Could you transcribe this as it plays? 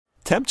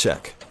Temp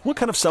check. What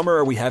kind of summer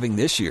are we having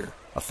this year?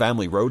 A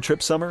family road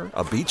trip summer?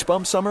 A beach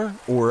bum summer?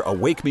 Or a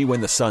wake me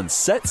when the sun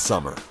sets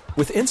summer?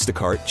 With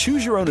Instacart,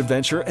 choose your own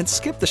adventure and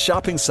skip the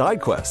shopping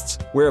side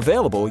quests. Where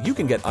available, you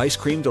can get ice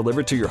cream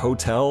delivered to your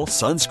hotel,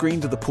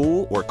 sunscreen to the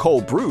pool, or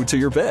cold brew to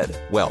your bed.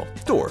 Well,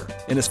 door.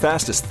 In as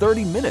fast as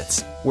 30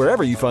 minutes.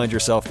 Wherever you find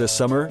yourself this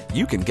summer,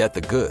 you can get the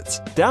goods.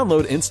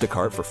 Download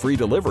Instacart for free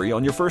delivery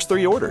on your first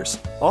 3 orders.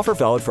 Offer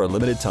valid for a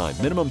limited time.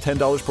 Minimum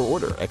 $10 per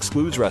order.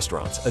 Excludes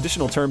restaurants.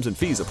 Additional terms and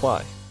fees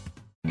apply.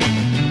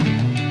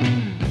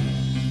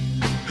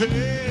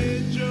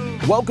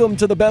 Welcome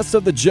to the Best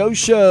of the Joe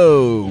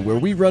Show, where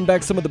we run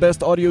back some of the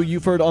best audio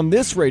you've heard on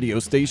this radio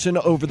station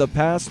over the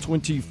past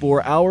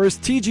 24 hours.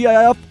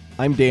 TGIF,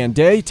 I'm Dan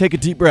Day. Take a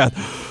deep breath.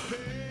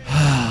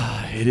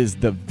 It is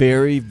the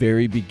very,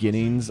 very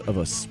beginnings of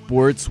a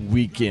sports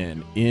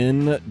weekend.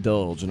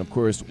 Indulge. And, of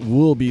course,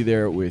 we'll be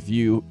there with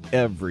you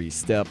every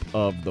step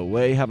of the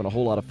way, having a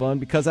whole lot of fun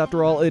because,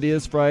 after all, it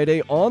is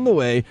Friday. On the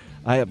way,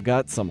 I have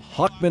got some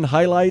Hawkman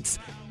highlights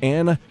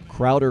and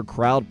Crowder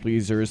crowd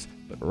pleasers.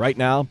 But right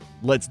now,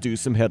 let's do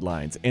some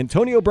headlines.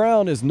 Antonio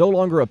Brown is no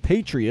longer a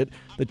Patriot.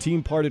 The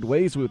team parted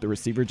ways with the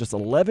receiver just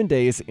 11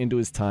 days into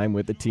his time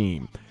with the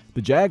team.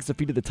 The Jags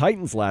defeated the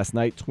Titans last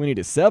night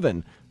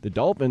 20-7. The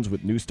Dolphins,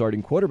 with new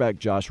starting quarterback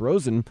Josh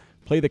Rosen,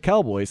 play the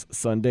Cowboys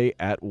Sunday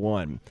at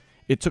 1.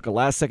 It took a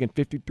last-second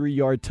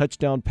 53-yard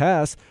touchdown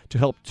pass to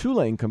help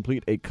Tulane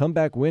complete a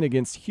comeback win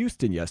against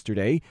Houston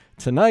yesterday.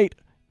 Tonight,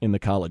 in the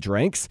college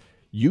ranks,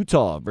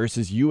 Utah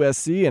versus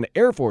USC, and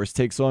Air Force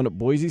takes on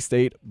Boise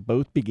State,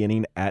 both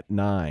beginning at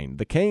 9.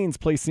 The Canes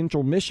play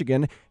Central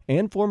Michigan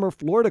and former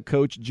Florida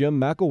coach Jim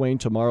McElwain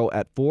tomorrow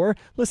at 4.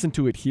 Listen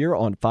to it here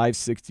on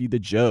 560 The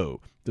Joe.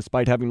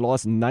 Despite having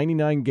lost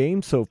 99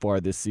 games so far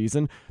this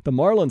season, the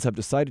Marlins have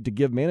decided to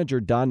give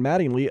manager Don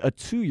Mattingly a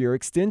 2-year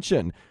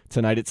extension.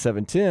 Tonight at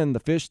 7:10, the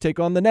Fish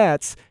take on the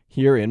Nats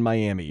here in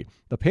Miami.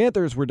 The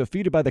Panthers were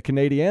defeated by the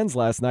Canadiens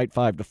last night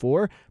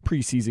 5-4.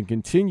 Preseason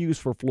continues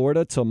for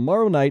Florida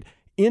tomorrow night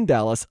in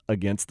Dallas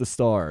against the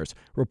Stars.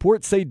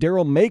 Reports say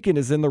Daryl Macon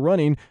is in the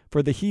running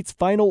for the Heat's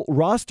final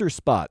roster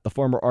spot. The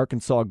former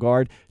Arkansas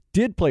guard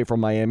did play for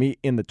Miami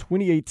in the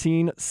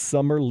 2018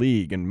 Summer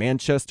League, and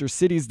Manchester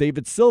City's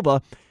David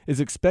Silva is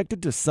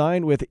expected to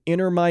sign with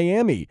Inter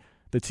Miami.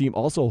 The team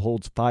also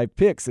holds 5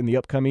 picks in the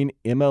upcoming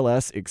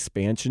MLS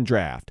expansion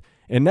draft.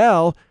 And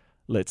now,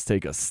 let's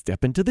take a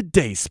step into the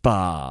day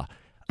spa.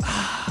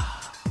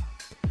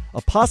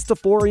 A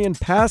Pastafarian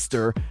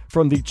pastor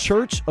from the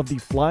Church of the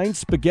Flying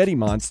Spaghetti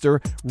Monster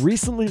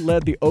recently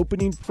led the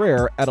opening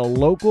prayer at a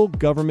local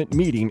government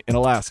meeting in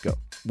Alaska.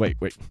 Wait,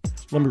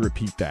 let me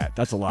repeat that.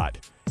 That's a lot.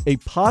 A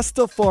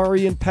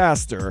Pastafarian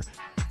pastor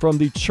from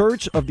the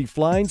Church of the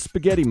Flying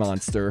Spaghetti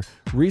Monster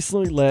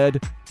recently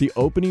led the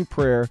opening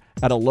prayer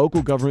at a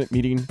local government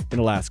meeting in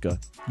Alaska.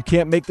 You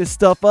can't make this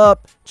stuff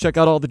up. Check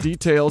out all the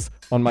details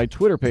on my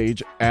Twitter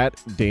page at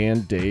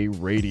Dan Day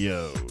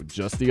Radio.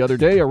 Just the other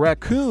day, a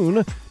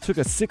raccoon took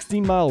a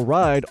 16-mile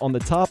ride on the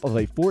top of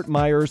a Fort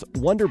Myers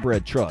Wonder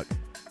Bread truck.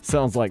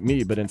 Sounds like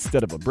me, but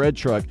instead of a bread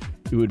truck,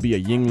 it would be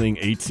a Yingling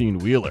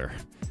 18-wheeler.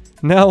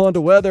 Now on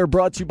to weather,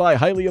 brought to you by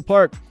Hialeah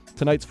Park.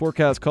 Tonight's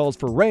forecast calls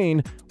for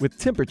rain with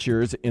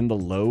temperatures in the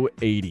low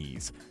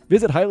 80s.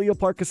 Visit Hialeah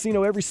Park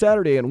Casino every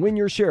Saturday and win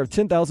your share of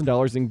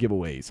 $10,000 in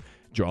giveaways.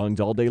 Drawings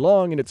all day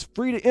long, and it's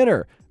free to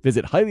enter.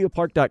 Visit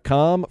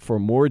HialeahPark.com for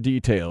more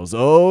details.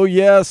 Oh,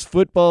 yes,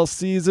 football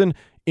season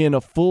in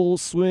a full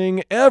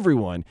swing.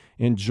 Everyone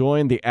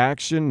enjoying the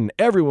action and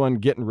everyone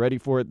getting ready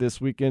for it this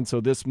weekend.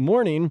 So this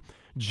morning,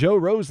 Joe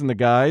Rose and the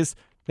guys,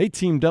 they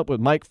teamed up with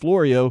Mike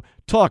Florio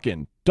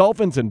talking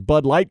Dolphins and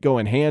Bud Light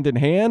going hand in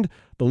hand,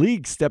 the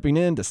league stepping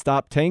in to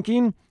stop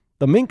tanking,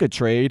 the Minka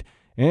trade,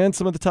 and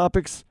some of the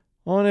topics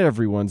on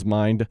everyone's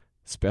mind,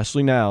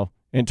 especially now.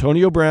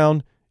 Antonio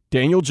Brown,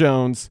 Daniel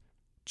Jones,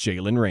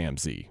 Jalen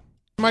Ramsey.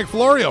 Mike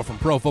Florio from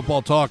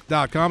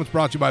ProFootballTalk.com. It's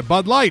brought to you by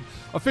Bud Light,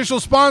 official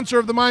sponsor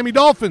of the Miami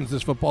Dolphins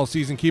this football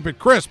season. Keep it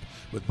crisp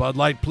with Bud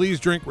Light. Please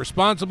drink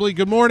responsibly.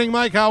 Good morning,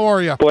 Mike. How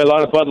are you? Boy, a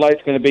lot of Bud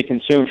Light's going to be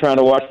consumed trying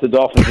to watch the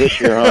Dolphins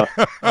this year,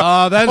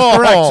 huh? That is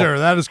correct, sir.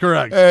 That is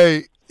correct.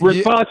 Hey,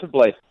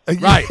 responsibly.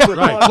 Right.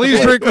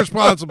 Please drink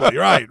responsibly.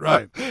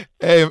 Right.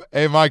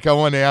 Hey, Mike, I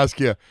wanted to ask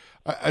you.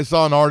 I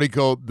saw an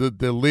article that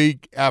the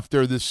league,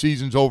 after this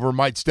season's over,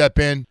 might step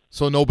in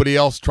so nobody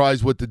else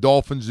tries what the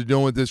Dolphins are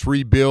doing with this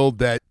rebuild,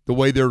 that the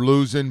way they're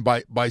losing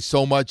by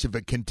so much, if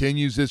it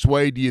continues this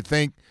way, do you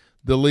think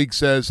the league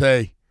says,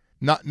 hey,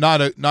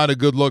 not a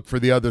good look for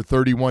the other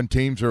 31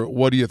 teams, or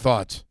what are your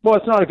thoughts? Well,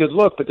 it's not a good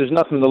look, but there's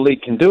nothing the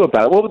league can do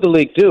about it. What would the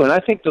league do? And I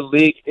think the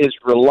league is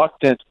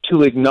reluctant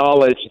to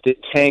acknowledge that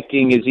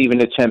tanking is even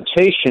a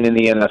temptation in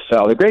the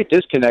NFL. The great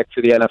disconnect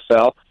for the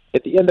NFL,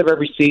 at the end of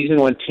every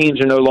season when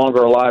teams are no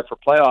longer alive for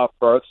playoff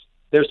berths,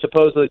 they're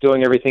supposedly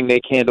doing everything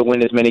they can to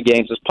win as many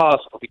games as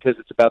possible because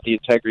it's about the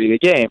integrity of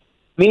the game.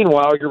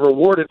 Meanwhile, you're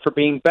rewarded for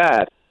being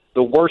bad.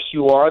 The worse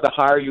you are, the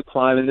higher you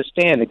climb in the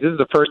standings. This is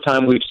the first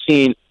time we've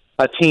seen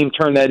a team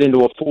turn that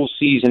into a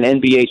full-season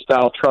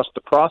NBA-style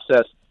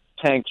trust-the-process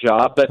tank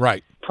job. But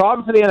right.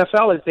 problem for the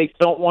NFL is they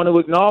don't want to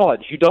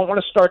acknowledge. You don't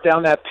want to start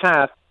down that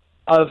path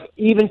of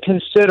even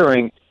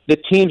considering that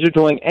teams are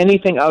doing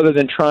anything other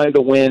than trying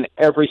to win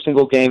every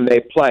single game they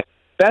play.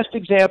 Best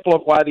example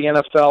of why the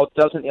NFL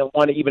doesn't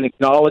want to even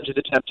acknowledge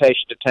the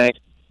temptation to tank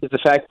is the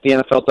fact that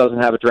the NFL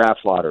doesn't have a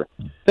draft lottery.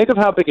 Think of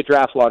how big a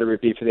draft lottery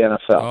would be for the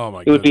NFL. Oh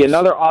my it would be goodness.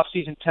 another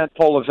off-season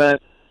tentpole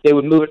event. They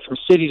would move it from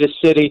city to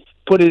city,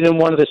 put it in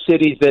one of the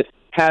cities that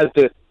has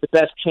the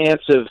best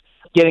chance of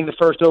getting the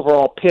first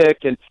overall pick,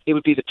 and it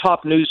would be the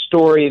top news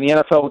story, and the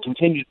NFL would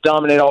continue to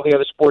dominate all the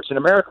other sports in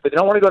America. But they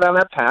don't want to go down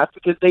that path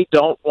because they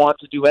don't want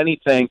to do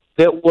anything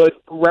that would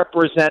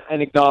represent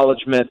an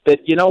acknowledgement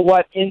that, you know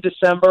what, in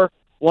December,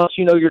 once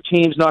you know your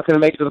team's not going to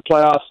make it to the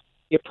playoffs,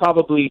 it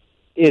probably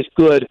is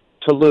good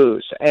to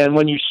lose. And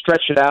when you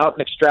stretch it out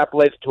and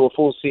extrapolate it to a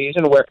full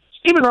season, where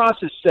Stephen Ross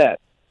has said,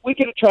 we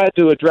could have tried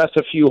to address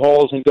a few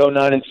holes and go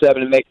 9-7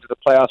 and make it to the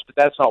playoffs, but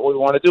that's not what we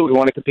want to do. We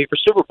want to compete for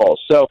Super Bowls.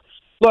 So,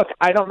 look,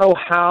 I don't know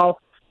how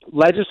to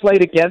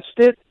legislate against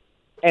it,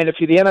 and if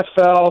you're the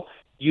NFL,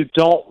 you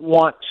don't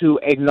want to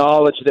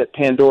acknowledge that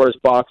Pandora's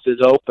box is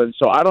open.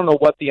 So I don't know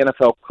what the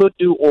NFL could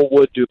do or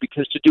would do,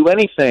 because to do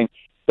anything,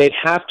 they'd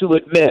have to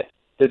admit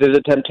that there's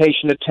a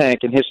temptation to tank,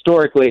 and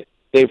historically,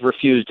 they've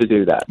refused to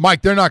do that.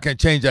 Mike, they're not going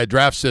to change that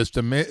draft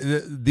system.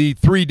 The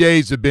 3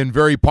 days have been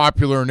very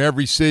popular in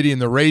every city,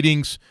 and the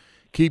ratings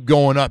keep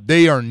going up.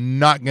 They are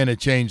not going to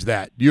change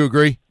that. Do you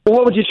agree? Well,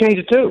 what would you change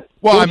it to?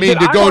 Well, I mean,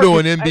 to go to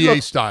an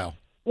NBA style.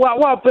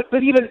 Well, but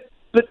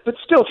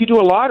still, if you do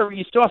a lottery,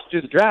 you still have to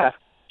do the draft.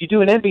 You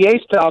do an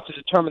NBA style to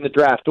determine the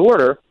draft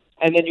order,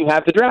 and then you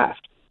have the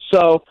draft.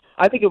 So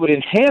I think it would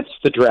enhance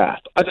the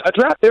draft. A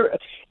draft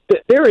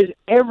there is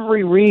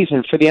every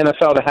reason for the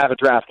NFL to have a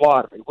draft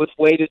lottery with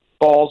weighted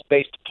balls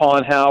based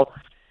upon how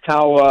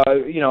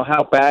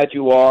bad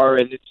you are,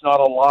 and it's not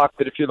a lock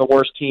that if you're the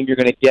worst team, you're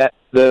going to get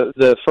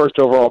the first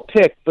overall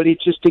pick. But it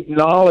just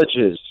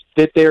acknowledges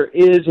that there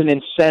is an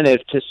incentive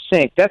to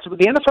sink. That's what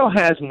the NFL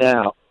has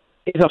now,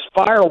 is a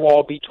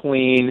firewall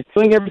between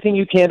doing everything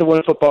you can to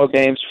win football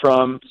games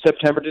from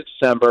September to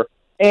December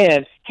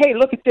and, hey,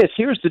 look at this,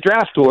 here's the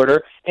draft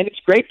order, and it's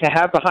great to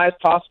have the highest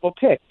possible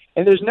pick.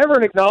 And there's never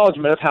an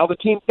acknowledgement of how the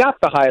team got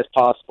the highest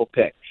possible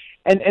pick.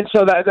 And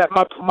so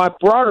my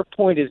broader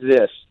point is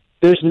this.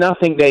 There's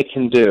nothing they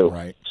can do.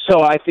 Right.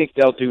 So I think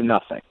they'll do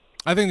nothing.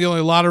 I think the only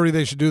lottery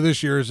they should do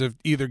this year is if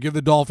either give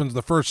the Dolphins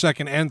the first,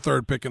 second, and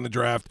third pick in the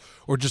draft,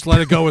 or just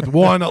let it go with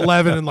 1,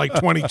 11, and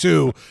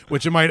 22,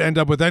 which it might end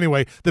up with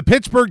anyway. The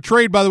Pittsburgh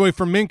trade, by the way,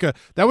 from Minka,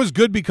 that was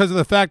good because of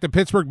the fact that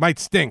Pittsburgh might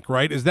stink,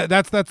 right?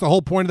 That's the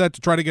whole point of that,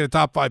 to try to get a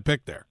top 5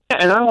 pick there.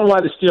 And I don't know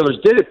why the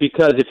Steelers did it,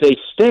 because if they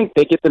stink,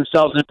 they get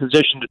themselves in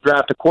position to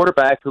draft a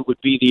quarterback who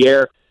would be the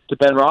heir to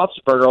Ben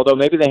Roethlisberger, although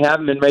maybe they have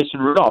him in Mason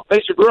Rudolph.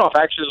 Mason Rudolph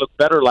actually looked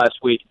better last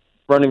week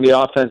running the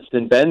offense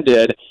than Ben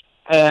did.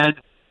 And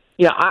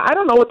I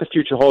don't know what the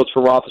future holds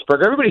for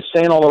Roethlisberger. Everybody's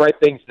saying all the right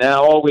things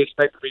now. Oh, we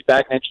expect to be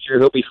back next year.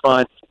 He'll be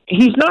fine.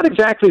 He's not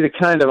exactly the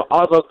kind of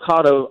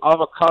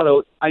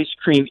avocado ice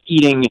cream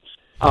eating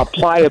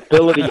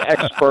pliability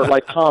expert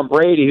like Tom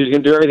Brady, who's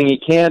going to do everything he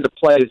can to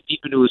play as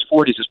deep into his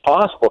 40s as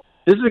possible.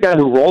 This is a guy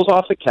who rolls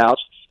off the couch.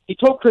 He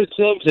told Chris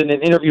Sims in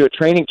an interview at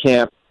training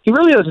camp, he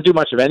really doesn't do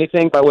much of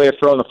anything by way of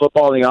throwing the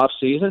football in the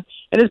offseason,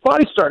 and his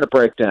body's starting to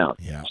break down.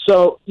 Yeah.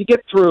 So you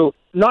get through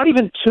not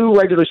even 2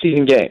 regular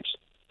season games,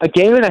 a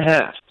game and a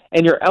half,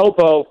 and your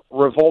elbow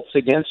revolts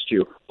against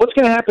you. What's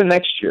going to happen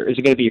next year? Is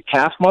it going to be a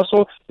calf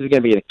muscle? Is it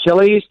going to be an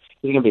Achilles? Is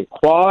it going to be a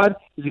quad?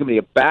 Is it going to be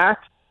a back?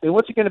 I mean,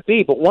 what's it going to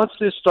be? But once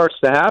this starts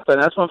to happen,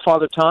 that's when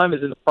Father Time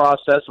is in the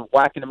process of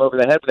whacking him over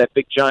the head with that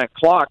big giant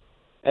clock.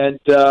 And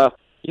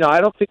I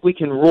don't think we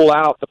can rule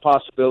out the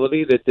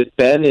possibility that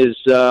Ben is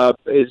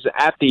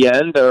at the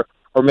end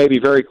or maybe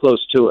very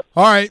close to it.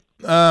 All right.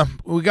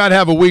 We got to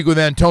have a week with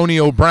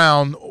Antonio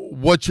Brown.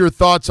 What's your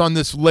thoughts on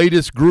this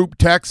latest group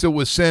text that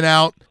was sent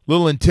out?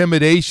 Little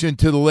intimidation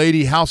to the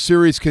lady. How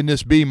serious can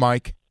this be,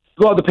 Mike?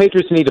 Well, the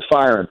Patriots need to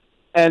fire him.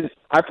 And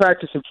I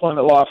practiced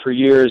employment law for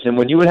years, and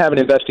when you would have an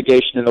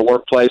investigation in the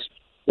workplace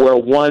where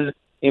one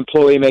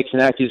employee makes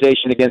an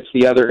accusation against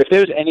the other, if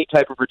there's any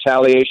type of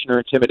retaliation or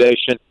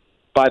intimidation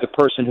by the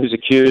person who's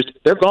accused,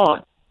 they're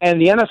gone.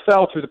 And the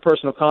NFL, through the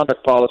personal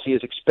conduct policy,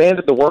 has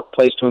expanded the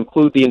workplace to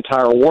include the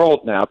entire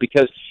world now,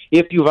 because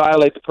if you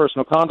violate the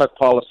personal conduct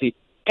policy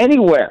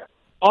anywhere,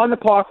 on the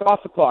clock,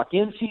 off the clock,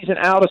 in season,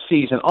 out of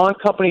season, on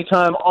company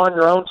time, on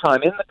your own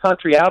time, in the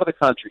country, out of the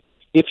country,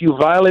 if you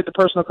violate the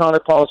personal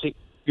conduct policy,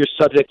 you're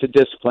subject to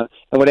discipline.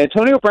 And what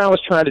Antonio Brown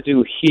was trying to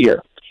do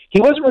here, he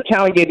wasn't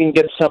retaliating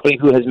against somebody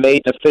who has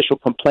made an official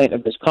complaint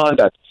of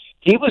misconduct.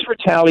 He was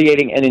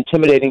retaliating and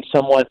intimidating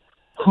someone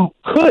who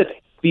could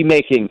be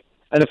making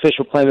an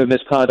official claim of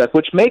misconduct,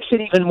 which makes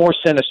it even more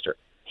sinister.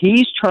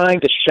 He's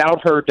trying to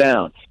shout her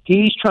down.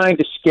 He's trying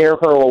to scare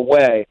her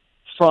away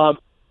from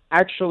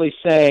actually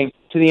saying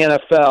to the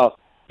NFL,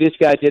 this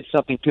guy did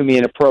something to me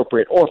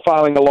inappropriate, or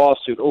filing a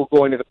lawsuit, or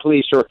going to the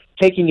police, or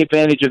taking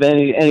advantage of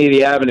any of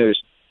the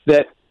avenues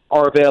that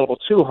are available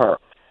to her.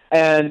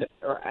 And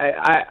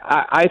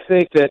I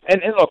think that,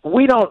 and look,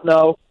 we don't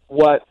know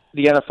what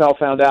the NFL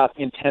found out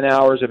in 10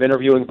 hours of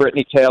interviewing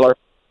Brittany Taylor,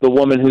 the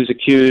woman who's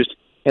accused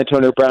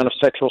Antonio Brown of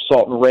sexual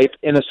assault and rape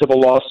in a civil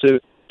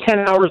lawsuit. 10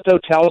 hours, though,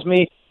 tells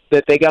me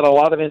that they got a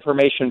lot of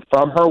information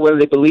from her. Whether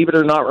they believe it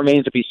or not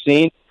remains to be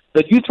seen.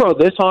 But you throw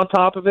this on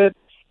top of it,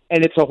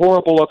 and it's a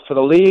horrible look for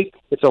the league.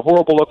 It's a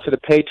horrible look for the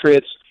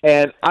Patriots.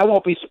 And I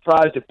won't be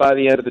surprised if by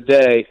the end of the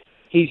day,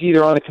 he's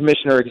either on the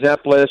commissioner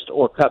exempt list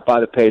or cut by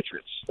the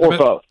Patriots, or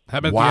both. How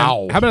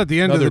about at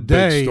the end of the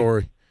day,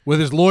 story. with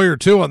his lawyer,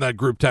 too, on that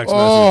group text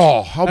message?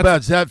 Oh, how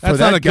bad's that for that guy?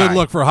 That's not a good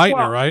look for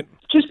Heitner, right?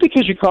 Just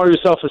because you call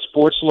yourself a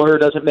sports lawyer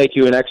doesn't make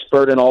you an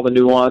expert in all the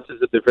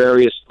nuances of the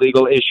various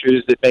legal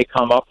issues that may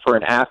come up for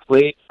an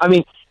athlete. I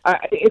mean,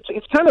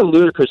 it's kind of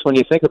ludicrous when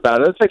you think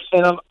about it. It's like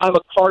saying I'm a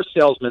car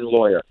salesman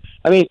lawyer.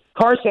 I mean,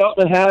 car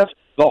salesmen have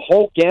the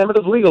whole gamut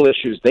of legal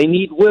issues. They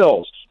need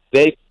wills.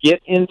 They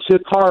get into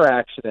car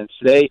accidents.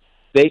 They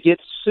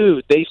get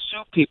sued. They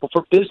sue people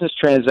for business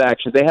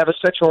transactions. They have a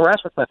sexual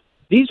harassment claim.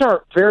 These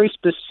are very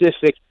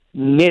specific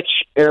niche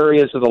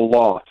areas of the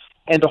law.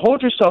 And to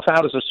hold yourself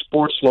out as a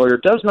sports lawyer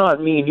does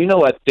not mean you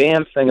know a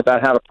damn thing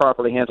about how to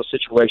properly handle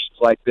situations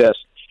like this.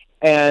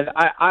 And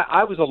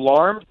I was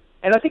alarmed,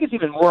 and I think it's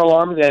even more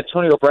alarming that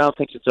Antonio Brown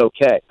thinks it's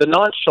okay. The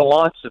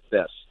nonchalance of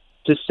this,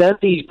 to send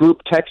these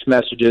group text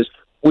messages,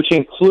 which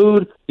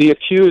include the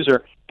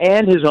accuser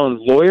and his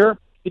own lawyer,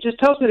 it just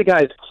tells me the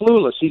guy is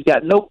clueless. He's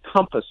got no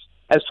compass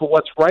as to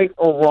what's right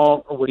or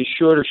wrong or what he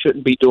should or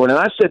shouldn't be doing. And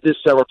I've said this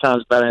several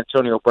times about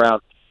Antonio Brown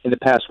in the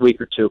past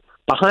week or two.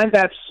 Behind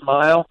that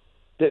smile,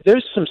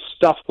 there's some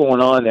stuff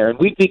going on there, and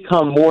we've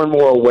become more and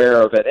more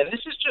aware of it. And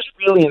this is just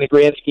really, in the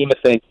grand scheme of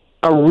things,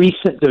 a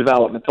recent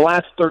development, the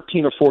last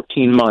 13 or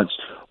 14 months,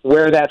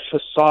 where that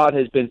facade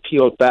has been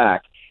peeled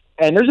back.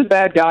 And there's a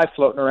bad guy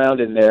floating around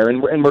in there,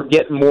 and we're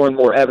getting more and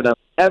more evidence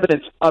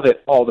of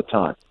it all the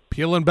time.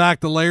 Peeling back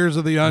the layers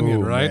of the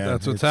onion, right? Man,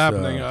 That's what's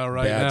happening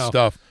right bad now.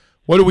 Stuff.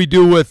 What do we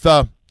do with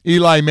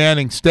Eli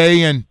Manning?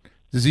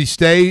 Does he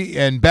stay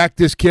and back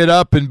this kid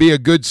up and be a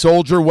good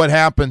soldier? What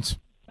happens?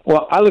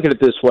 Well, I look at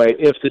it this way.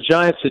 If the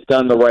Giants had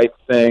done the right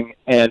thing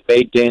and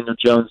made Daniel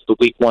Jones the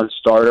Week 1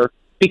 starter,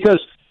 because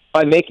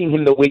by making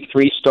him the Week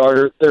 3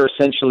 starter, they're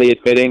essentially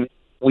admitting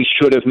we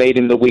should have made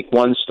him the Week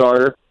 1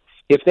 starter.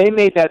 If they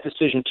made that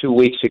decision 2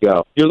 weeks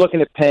ago, you're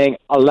looking at paying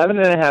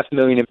 $11.5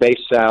 million in base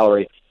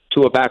salary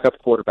to a backup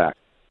quarterback.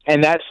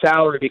 And that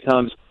salary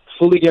becomes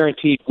fully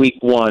guaranteed Week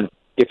 1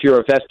 if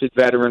you're a vested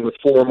veteran with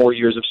 4 or more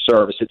years of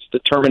service. It's the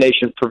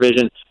termination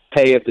provision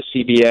pay of the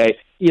CBA.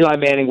 Eli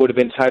Manning would have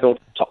been entitled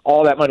to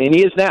all that money, and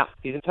he is now.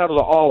 He's entitled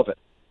to all of it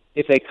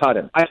if they cut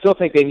him. I still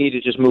think they need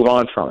to just move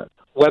on from it,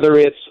 whether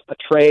it's a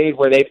trade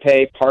where they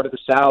pay part of the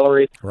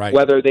salary, right,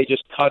 whether they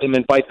just cut him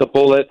and bite the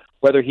bullet,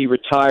 whether he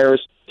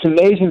retires. It's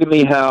amazing to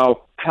me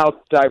how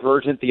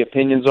divergent the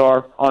opinions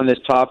are on this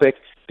topic,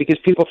 because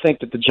people think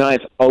that the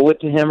Giants owe it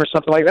to him or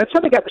something like that. That's how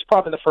they got this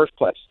problem in the first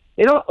place.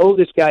 They don't owe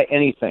this guy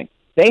anything.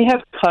 They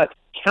have cut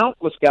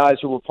countless guys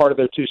who were part of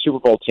their 2 Super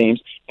Bowl teams.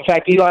 In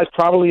fact, Eli's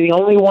probably the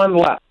only one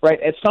left,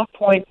 right? At some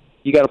point,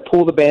 you got to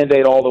pull the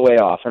Band-Aid all the way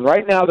off. And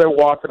right now, they're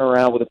walking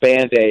around with a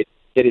Band-Aid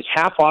that is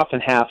half off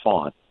and half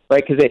on,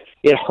 right? Because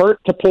it hurt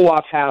to pull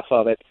off half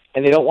of it,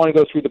 and they don't want to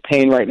go through the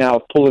pain right now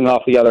of pulling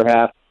off the other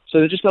half. So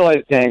they're just going to let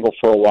it dangle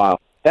for a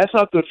while. That's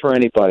not good for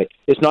anybody.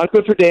 It's not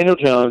good for Daniel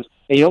Jones.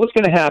 And you know what's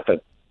going to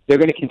happen? They're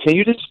going to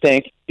continue to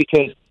stink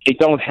because they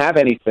don't have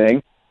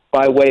anything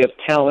by way of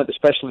talent,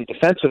 especially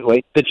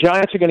defensively. The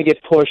Giants are going to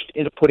get pushed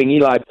into putting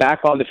Eli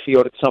back on the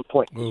field at some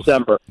point in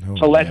December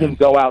to let him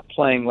go out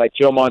playing like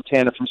Joe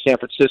Montana from San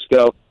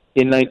Francisco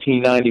in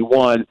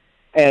 1991.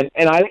 And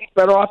I think it's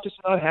better off just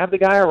to not have the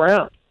guy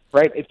around,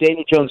 right? If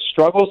Daniel Jones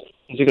struggles,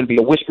 is there going to be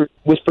a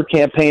whisper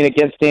campaign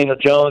against Daniel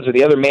Jones, or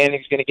the other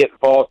Manning's going to get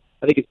involved?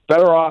 I think it's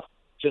better off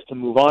just to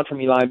move on from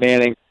Eli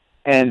Manning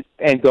and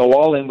go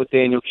all in with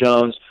Daniel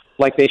Jones,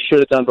 like they should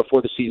have done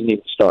before the season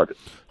even started.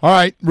 All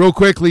right, real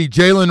quickly,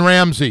 Jalen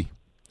Ramsey.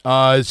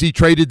 Is he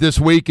traded this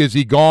week? Is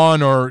he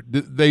gone? Or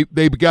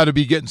they've got to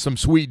be getting some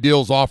sweet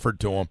deals offered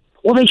to him?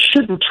 Well, they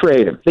shouldn't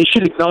trade him. They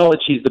should acknowledge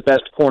he's the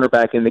best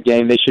cornerback in the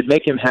game. They should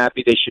make him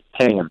happy. They should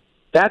pay him.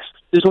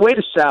 There's a way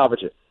to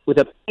salvage it with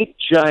a big,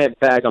 giant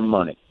bag of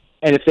money.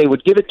 And if they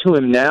would give it to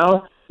him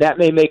now, that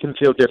may make him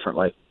feel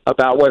differently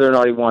about whether or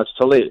not he wants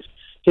to leave.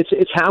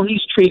 It's how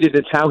he's treated.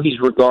 It's how he's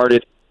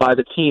regarded by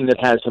the team that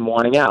has him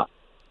wanting out.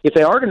 If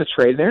they are going to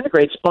trade, they're in a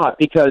great spot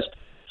because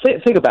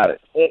think about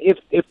it.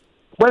 If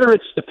whether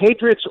it's the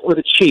Patriots or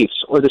the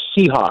Chiefs or the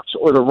Seahawks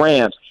or the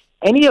Rams,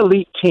 any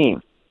elite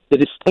team that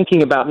is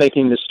thinking about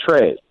making this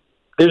trade,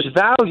 there's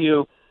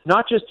value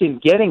not just in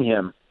getting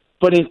him,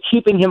 but in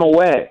keeping him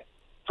away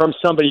from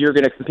somebody you're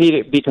going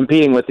to be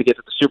competing with to get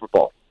to the Super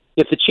Bowl.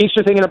 If the Chiefs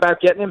are thinking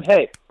about getting him,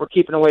 hey, we're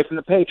keeping away from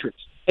the Patriots.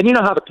 And you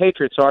know how the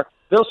Patriots are.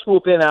 They'll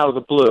swoop in out of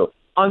the blue,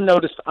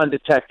 unnoticed,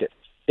 undetected.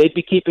 They'd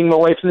be keeping him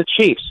away from the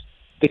Chiefs.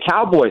 The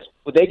Cowboys,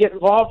 would they get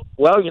involved?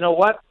 Well, you know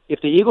what?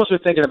 If the Eagles are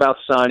thinking about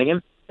signing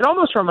him, it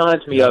almost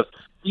reminds me of,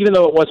 even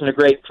though it wasn't a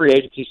great free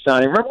agency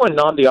signing, remember when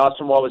Nnamdi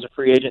Asomugha was a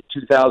free agent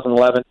in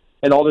 2011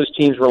 and all those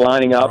teams were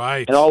lining up,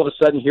 right, and all of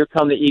a sudden here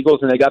come the Eagles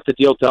and they got the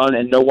deal done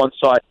and no one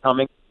saw it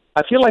coming?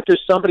 I feel like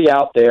there's somebody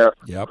out there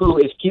who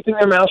is keeping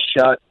their mouth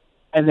shut,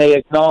 and they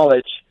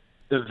acknowledge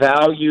the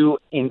value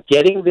in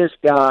getting this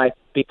guy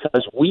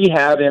because we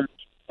have him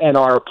and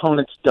our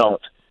opponents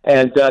don't.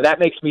 And that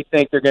makes me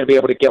think they're going to be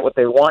able to get what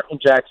they want in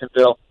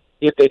Jacksonville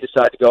if they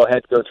decide to go ahead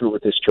and go through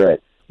with this trade.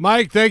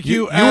 Mike, thank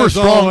you. You were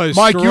strong. Always,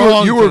 Mike, you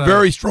were today.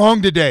 very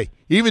strong today.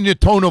 Even your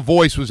tone of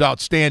voice was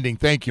outstanding.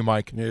 Thank you,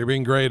 Mike. Yeah, you're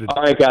being graded.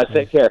 All right, guys,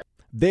 take care.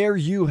 There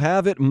you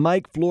have it.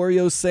 Mike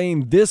Florio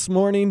saying this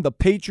morning the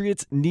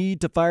Patriots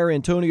need to fire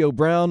Antonio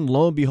Brown.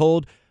 Lo and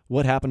behold,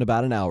 what happened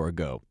about an hour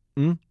ago?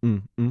 I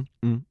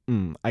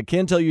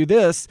can tell you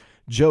this.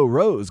 Joe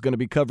Rose going to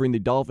be covering the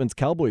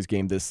Dolphins-Cowboys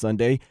game this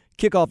Sunday.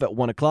 Kickoff at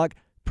 1 o'clock.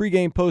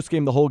 Pre-game,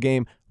 post-game, the whole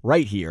game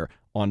right here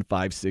on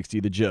 560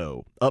 The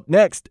Joe. Up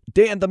next,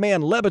 Dan the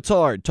Man Le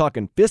Batard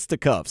talking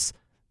fisticuffs.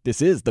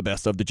 This is the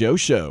Best of the Joe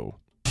Show.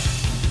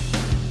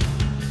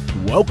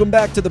 Welcome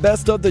back to the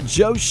Best of the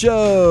Joe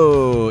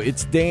Show.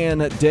 It's Dan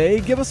Day.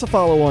 Give us a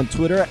follow on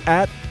Twitter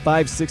at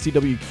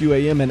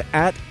 560WQAM and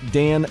at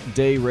Dan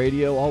Day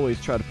Radio.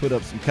 Always try to put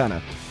up some kind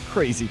of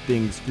crazy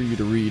things for you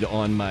to read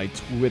on my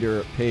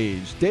Twitter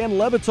page. Dan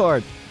Le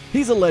Batard,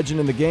 he's a legend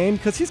in the game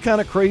because he's kind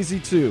of crazy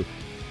too.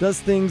 Does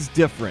things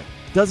different.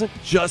 Doesn't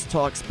just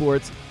talk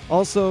sports.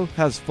 Also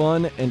has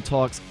fun and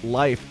talks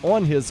life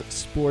on his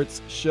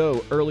sports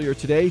show. Earlier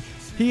today,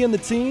 he and the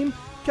team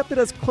kept it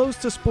as close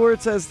to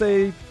sports as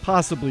they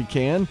possibly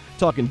can,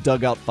 talking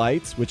dugout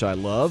fights, which I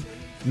love.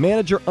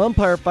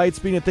 Manager-umpire fights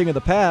being a thing of the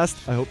past.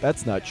 I hope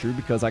that's not true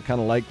because I kind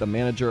of like the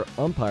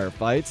manager-umpire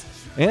fights.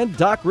 And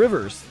Doc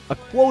Rivers, a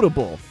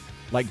quotable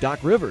like Doc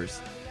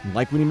Rivers.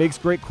 Like when he makes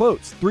great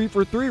quotes. 3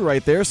 for 3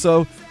 right there,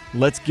 so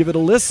let's give it a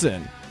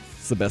listen.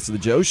 It's the Best of the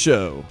Joe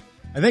Show.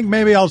 I think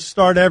maybe I'll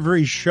start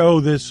every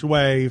show this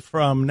way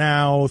from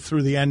now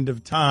through the end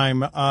of time.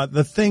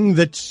 The thing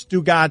that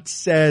Stugat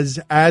says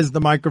as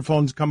the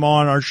microphones come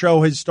on, our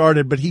show has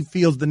started, but he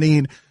feels the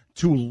need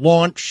to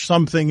launch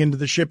something into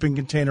the shipping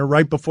container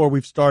right before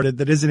we've started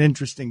that isn't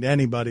interesting to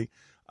anybody.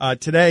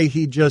 Today,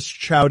 he just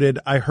shouted,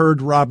 I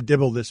heard Rob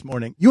Dibble this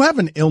morning. You have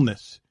an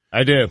illness.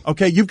 I do.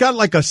 Okay, you've got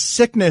like a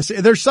sickness.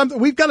 There's something,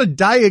 we've got to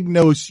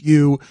diagnose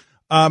you.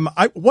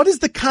 What is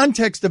the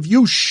context of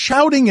you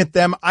shouting at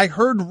them? I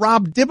heard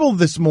Rob Dibble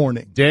this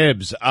morning.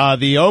 Dibs.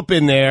 The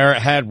open there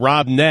had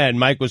Rob Nen.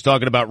 Mike was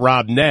talking about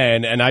Rob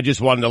Nen, and I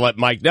just wanted to let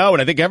Mike know.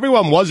 And I think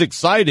everyone was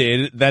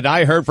excited that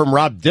I heard from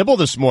Rob Dibble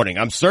this morning.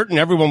 I'm certain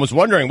everyone was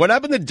wondering, what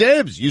happened to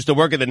Dibs? Used to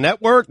work at the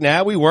network.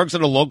 Now he works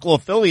at a local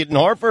affiliate in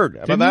Hartford.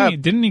 How about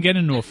that? Didn't he get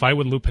into a fight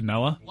with Lou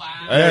Piniella? Wow.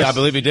 Hey, I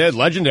believe he did.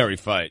 Legendary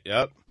fight.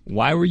 Yep.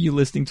 Why were you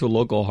listening to a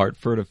local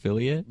Hartford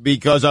affiliate?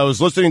 Because I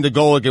was listening to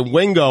Golic and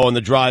Wingo on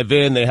the drive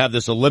in. They have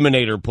this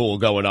eliminator pool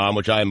going on,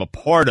 which I am a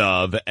part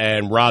of,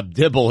 and Rob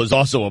Dibble is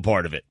also a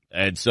part of it.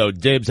 And so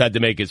Dibs had to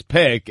make his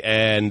pick,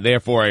 and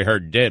therefore I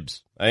heard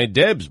Dibs. Hey,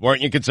 Dibs,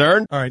 weren't you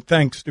concerned? All right,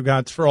 thanks,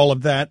 Stugotz, for all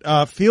of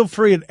that. Feel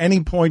free at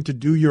any point to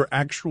do your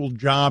actual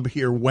job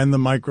here when the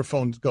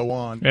microphones go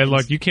on. Hey,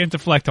 look, you can't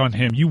deflect on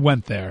him. You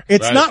went there.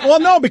 It's right. not, well,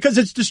 no, because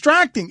it's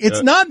distracting.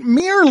 It's not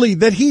merely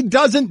that he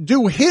doesn't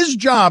do his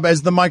job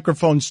as the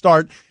microphones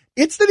start.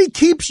 It's that he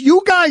keeps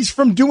you guys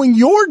from doing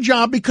your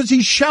job because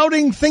he's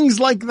shouting things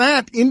like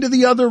that into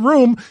the other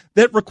room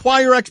that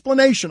require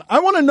explanation.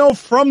 I want to know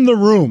from the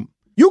room.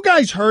 You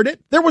guys heard it.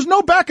 There was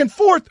no back and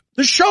forth.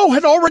 The show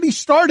had already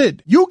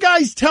started. You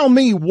guys tell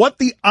me what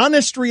the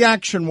honest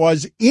reaction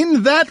was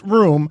in that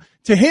room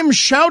to him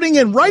shouting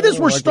in right as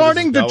we're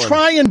starting to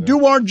try and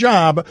do our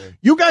job.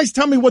 You guys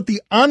tell me what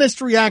the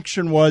honest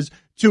reaction was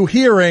to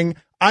hearing,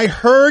 I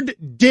heard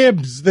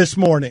Dibs this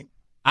morning.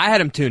 I had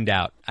him tuned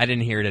out. I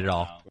didn't hear it at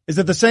all. Is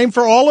it the same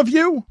for all of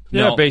you?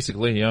 No. Yeah,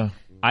 basically, yeah.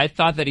 I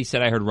thought that he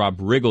said I heard Rob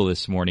Riggle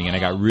this morning, and I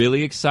got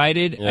really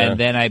excited, and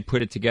then I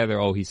put it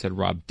together, he said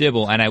Rob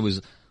Dibble, and I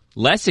was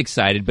less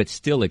excited, but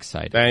still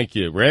excited. Thank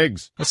you.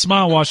 Riggs. A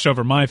smile washed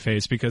over my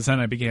face because then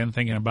I began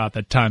thinking about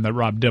that time that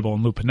Rob Dibble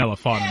and Lou Piniella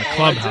fought in the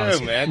clubhouse.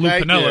 too, man. Lou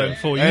Thank Piniella you. in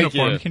full Thank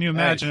uniform. you. Can you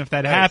imagine Thanks. if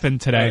that Thanks.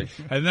 happened today?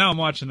 Thanks. And now I'm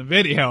watching the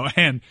video,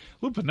 and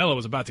Lou Piniella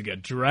was about to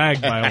get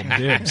dragged by old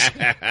Dibs.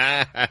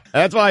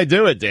 That's why I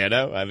do it,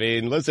 Dano. I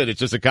mean, listen,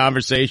 it's just a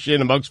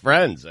conversation amongst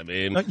friends. I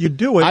mean, You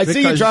do it I see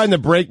you because- trying to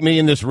break me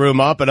in this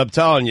room up, and I'm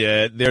telling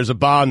you, there's a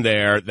bond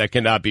there that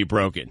cannot be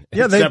broken.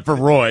 Yeah, except for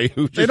Roy,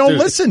 who They don't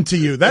listen to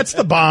you. That's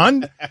the bond.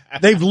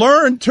 They've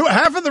learned to,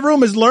 half of the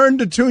room has learned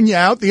to tune you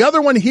out. The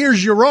other one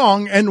hears you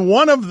wrong, and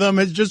one of them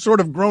has just sort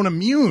of grown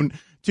immune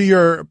to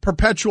your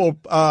perpetual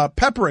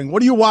peppering.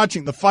 What are you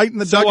watching? The fight in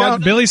the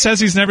dugout? Billy says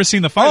he's never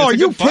seen the fight. Oh, It's are a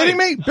you good fight. kidding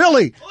me?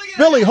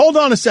 Billy, hold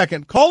on a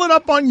second. Call it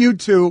up on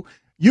YouTube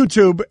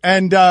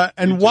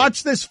and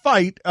watch this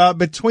fight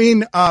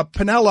between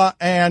Piniella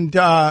and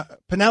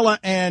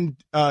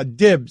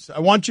Dibs. I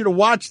want you to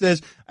watch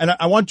this, and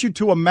I want you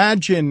to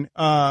imagine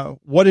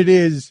what it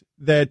is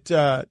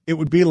that it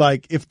would be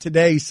like if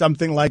today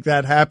something like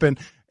that happened.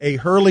 a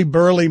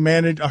hurly-burly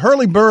manager, a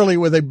hurly-burly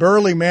with a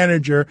burly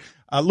manager.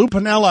 Lou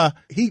Piniella,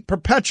 he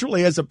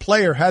perpetually as a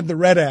player had the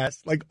red ass,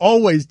 like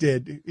always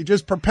did. He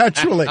just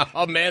perpetually.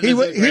 Oh, man, he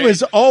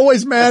was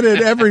always mad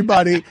at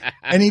everybody,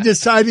 and he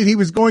decided he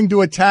was going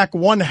to attack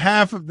one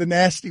half of the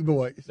Nasty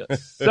Boys.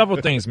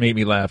 Several things made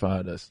me laugh out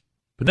of this.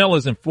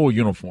 Piniella's in full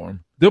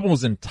uniform.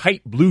 Dibble's in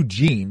tight blue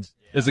jeans.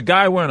 There's a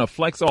guy wearing a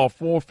Flex All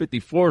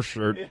 454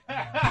 shirt.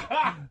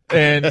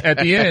 And at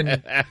the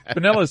end,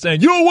 Piniella's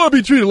saying, "You don't want to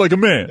be treated like a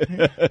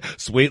man."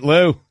 Sweet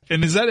Lou.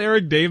 And is that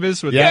Eric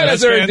Davis with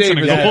that's Eric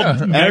Davis.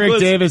 Eric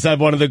Davis had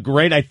one of the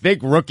great, I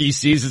think, rookie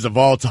seasons of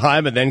all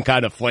time, and then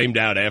kind of flamed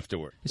out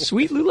afterward. Is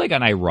Sweet Lou like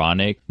an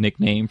ironic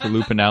nickname for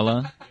Lou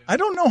Piniella? I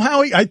don't know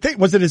how I think,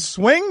 was it his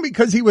swing?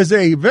 Because he was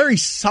a very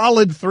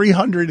solid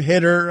 300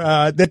 hitter,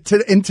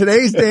 in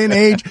today's day and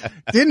age,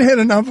 didn't hit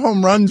enough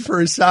home runs for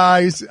his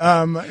size.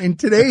 In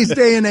today's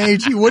day and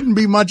age, he wouldn't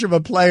be much of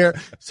a player.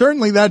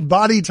 Certainly that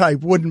body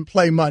type wouldn't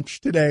play much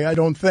today, I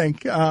don't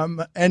think.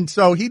 And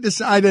so he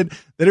decided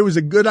that it was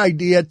a good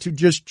idea to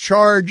just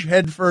charge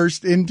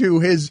headfirst into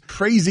his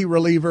crazy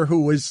reliever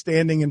who was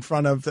standing in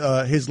front of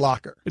his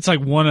locker. It's like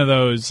one of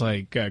those,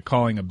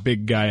 calling a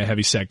big guy, a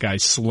heavyset guy,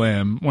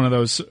 slim. One of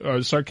those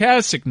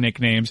sarcastic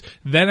nicknames.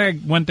 Then I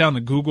went down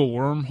the Google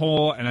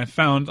wormhole and I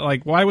found,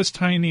 why was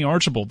Tiny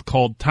Archibald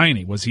called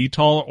Tiny? Was he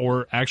tall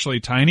or actually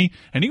tiny?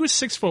 And he was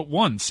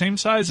 6'1", same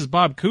size as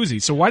Bob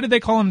Cousy. So why did they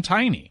call him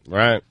Tiny?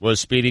 Right. Was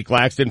Speedy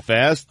Claxton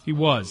fast? He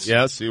was.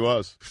 Yes, he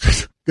was.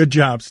 Good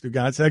job,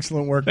 Stugotz.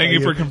 Excellent work. Thank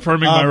you for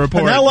confirming my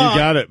report. Piniella, You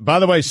got it. By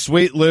the way,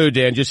 Sweet Lou,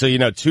 Dan, just so you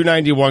know,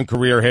 291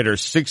 career hitter,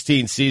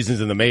 16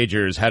 seasons in the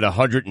majors, had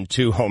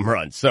 102 home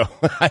runs. So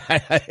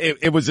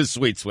it was a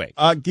sweet swing.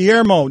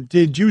 Guillermo,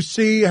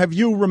 have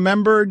you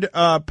remembered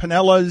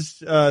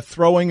Piniella's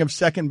throwing of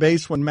second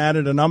base when mad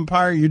at an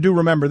umpire? You do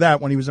remember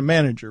that when he was a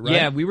manager, right?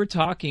 Yeah, we were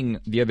talking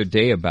the other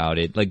day about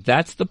it.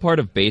 That's the part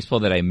of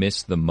baseball that I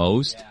miss the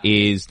most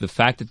is the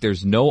fact that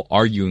there's no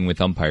arguing with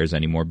umpires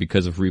anymore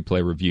because of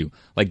replay review.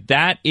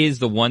 That is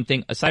the one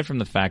thing, aside from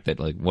the fact that,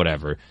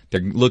 whatever, they're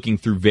looking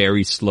through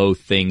very slow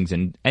things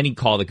and any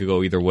call that could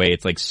go either way,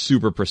 it's,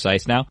 super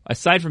precise now.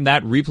 Aside from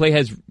that, replay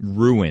has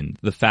ruined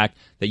the fact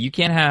that you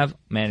can't have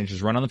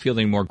managers run on the field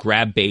anymore,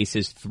 grab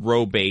bases,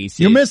 throw bases.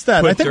 You missed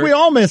that. I think we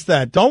all missed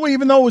that, don't we?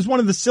 Even though it was one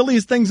of the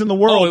silliest things in the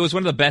world. Oh, it was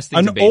one of the best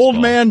things in An baseball.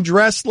 old man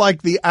dressed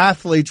like the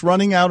athletes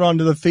running out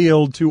onto the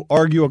field to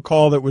argue a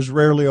call that was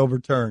rarely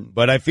overturned.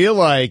 But I feel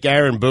like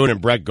Aaron Boone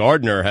and Brett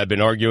Gardner have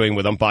been arguing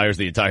with umpires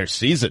the entire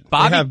season.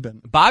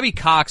 Bobby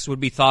Cox would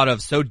be thought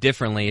of so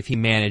differently if he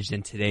managed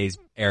in today's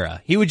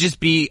era. He would just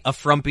be a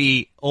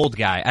frumpy old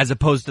guy as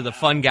opposed to the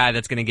fun guy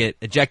that's going to get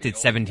ejected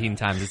 17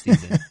 times a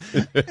season.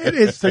 It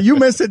is. So you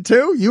miss it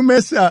too? You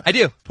miss I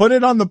do. Put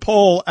it on the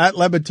poll at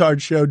Le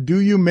Batard Show. Do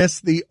you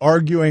miss the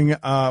arguing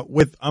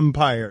with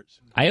umpires?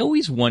 I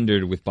always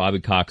wondered with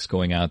Bobby Cox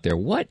going out there,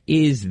 what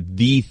is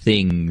the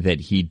thing that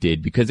he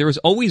did? Because there was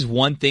always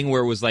one thing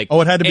where it was like... Oh,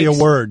 it had to be a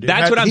word.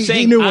 That's what I'm saying.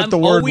 He knew what the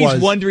word was. I'm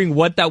always wondering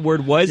what that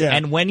word was, Yeah.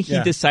 and when he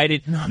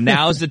decided,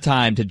 now's the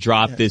time to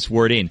drop this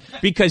word in.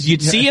 Because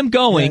you'd see him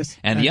going,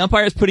 and the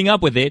umpire's putting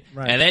up with it,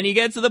 and then he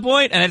gets to the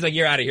point, and it's like,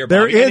 you're out of here,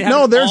 Bobby.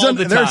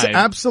 There's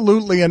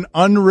absolutely an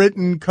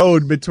unwritten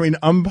code between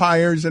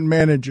umpires and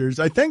managers.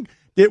 I think...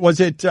 Was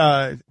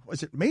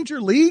it Major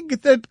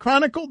League that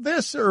chronicled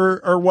this,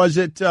 or was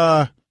it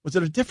a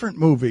different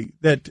movie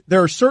that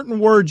there are certain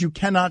words you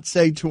cannot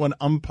say to an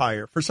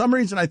umpire? For some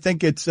reason, I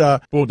think it's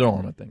Bull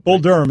Durham. I think Bull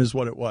Durham is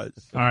what it was.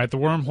 All right, the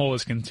wormhole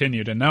has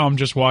continued, and now I'm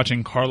just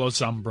watching Carlos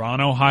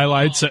Zambrano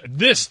highlights.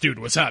 This dude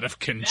was out of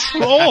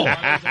control.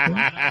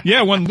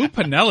 Yeah, when Lou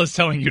Piniella's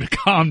telling you to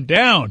calm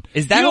down,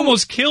 he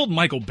almost killed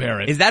Michael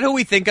Barrett. Is that who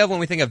we think of when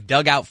we think of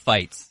dugout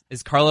fights?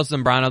 Is Carlos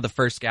Zambrano the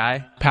first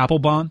guy?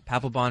 Papelbon,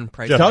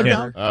 Price.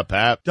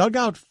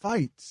 Dugout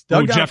fights.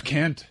 Jeff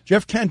Kent.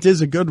 Jeff Kent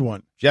is a good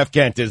one. Jeff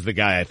Kent is the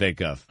guy I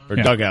think of for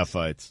dugout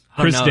fights.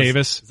 Chris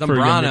Davis for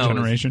a younger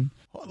generation.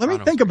 Let me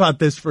think about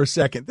this for a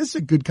second. This is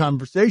a good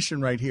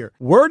conversation right here.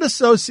 Word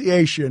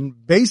association,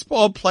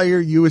 baseball player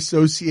you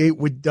associate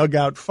with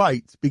dugout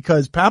fights,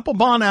 because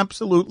Papelbon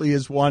absolutely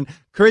is one.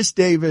 Chris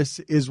Davis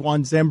is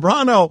one.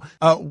 Zambrano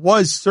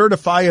was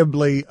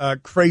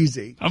certifiably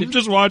crazy. I'm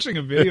just watching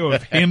a video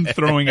of him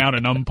throwing out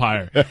an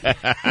umpire.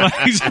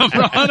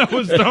 Zambrano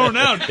was thrown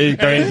out. He's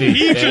crazy.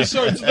 He just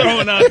starts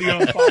throwing out the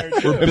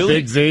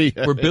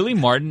umpire. Were Billy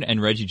Martin and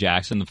Reggie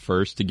Jackson the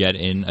first to get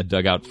in a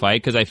dugout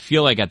fight? Because I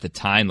feel like at the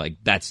time,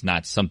 that's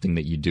not something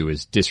that you do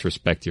is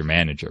disrespect your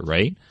manager,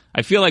 right?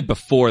 I feel like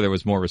before there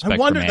was more respect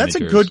for managers. That's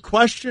a good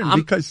question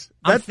because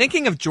I'm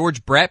thinking of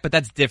George Brett, but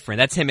that's different.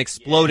 That's him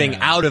exploding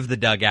out of the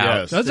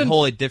dugout. Yes. It's a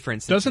wholly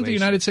different situation. Doesn't the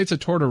United States of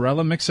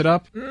Tortorella mix it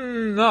up?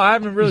 No, I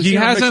haven't really seen him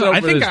mix hasn't. it up I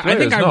with think his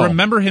players, I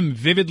remember him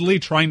vividly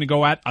trying to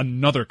go at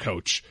another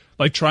coach,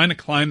 trying to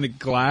climb the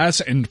glass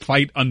and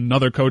fight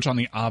another coach on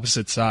the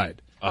opposite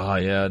side. Oh,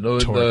 yeah.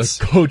 The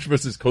coach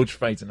versus coach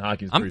fights in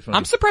hockey is pretty fun.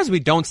 I'm surprised we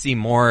don't see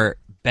more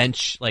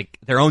bench, like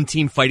their own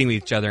team fighting with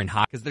each other in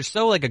hockey because they're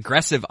so like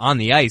aggressive on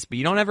the ice, but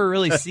you don't ever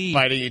really see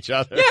fighting each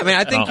other. Yeah, I mean,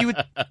 I think you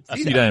would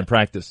see that in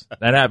practice.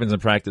 That happens in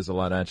practice a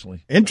lot,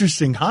 actually.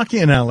 Interesting hockey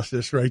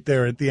analysis right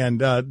there at the end.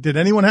 Did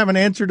anyone have an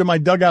answer to my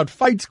dugout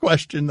fights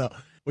question, though,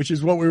 which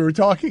is what we were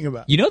talking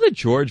about? You know, the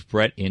George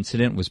Brett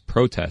incident was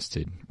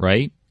protested,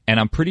 right? And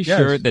I'm pretty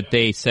sure that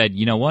they said,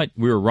 you know what,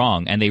 we were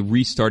wrong, and they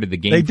restarted the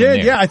game. They did,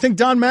 there. yeah. I think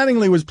Don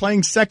Mattingly was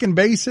playing second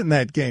base in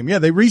that game. Yeah,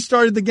 they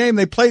restarted the game.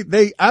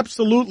 They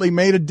absolutely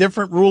made a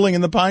different ruling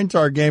in the Pine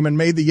Tar game and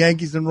made the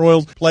Yankees and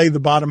Royals play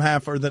the bottom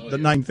half or the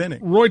ninth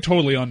inning. Roy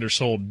totally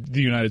undersold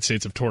the United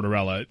States of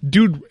Tortorella.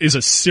 Dude is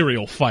a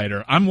serial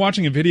fighter. I'm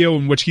watching a video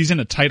in which he's in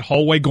a tight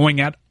hallway going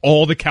at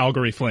all the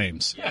Calgary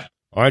Flames. Yeah.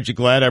 Aren't you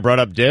glad I brought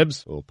up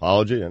dibs? Oh,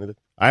 apology, anything?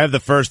 I have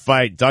the first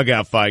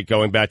dugout fight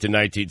going back to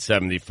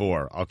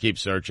 1974. I'll keep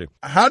searching.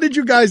 How did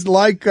you guys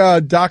like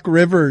Doc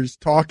Rivers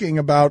talking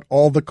about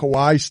all the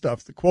Kawhi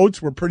stuff? The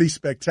quotes were pretty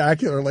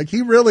spectacular. Like,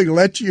 he really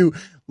let you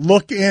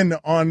look in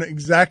on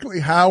exactly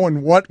how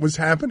and what was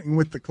happening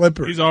with the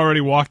Clippers. He's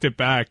already walked it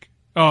back.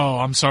 Oh,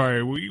 I'm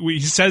sorry.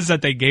 He says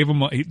that they gave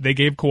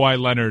Kawhi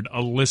Leonard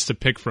a list to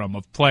pick from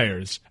of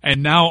players,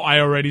 and now I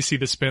already see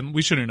the spin.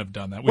 We shouldn't have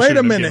done that. Wait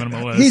a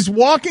minute. He's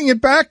walking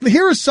it back.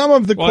 Here are some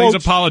of the quotes.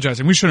 He's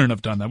apologizing. We shouldn't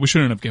have done that. We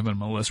shidn't have given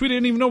him a list. We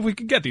didn't even know if we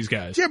could get these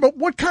guys. Yeah, but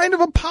what kind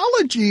of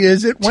apology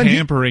is it when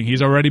tampering?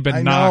 He's already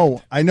been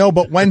knocked. I know,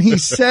 but when he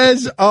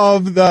says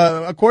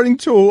according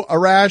to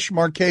Arash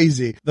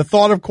Markazi, the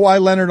thought of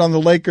Kawhi Leonard on the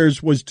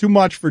Lakers was too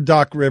much for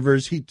Doc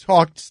Rivers.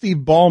 Steve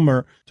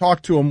Ballmer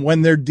talked to him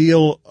when their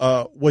deal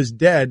was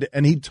dead,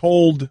 and he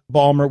told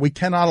Ballmer, we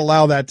cannot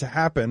allow that to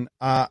happen.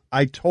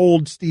 I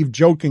told Steve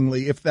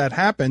jokingly, if that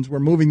happens, we're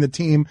moving the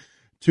team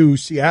to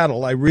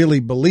Seattle. I really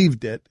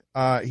believed it.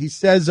 He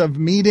says of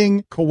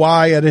meeting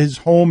Kawhi at his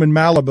home in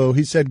Malibu,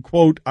 he said,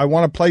 quote, I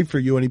want to play for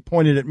you. And he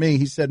pointed at me.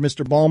 He said,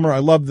 Mr. Ballmer, I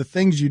love the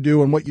things you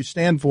do and what you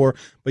stand for,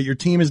 but your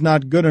team is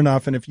not good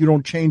enough. And if you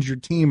don't change your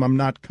team, I'm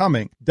not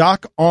coming.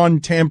 Doc on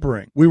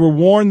tampering. We were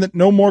warned that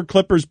no more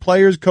Clippers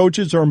players,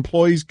 coaches, or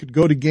employees could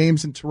go to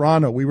games in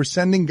Toronto. We were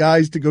sending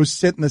guys to go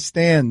sit in the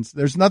stands.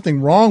 There's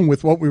nothing wrong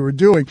with what we were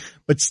doing,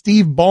 but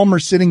Steve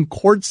Ballmer sitting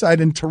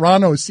courtside in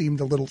Toronto seemed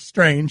a little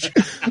strange.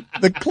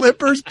 The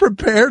Clippers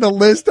prepared a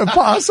list of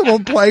possible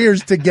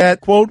players to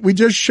get. Quote, we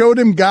just showed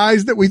him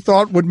guys that we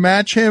thought would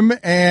match him,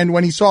 and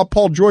when he saw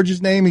Paul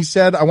George's name, he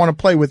said, I want to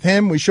play with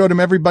him. We showed him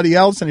everybody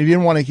else, and he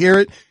didn't want to hear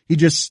it. He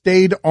just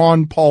stayed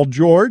on Paul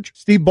George.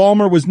 Steve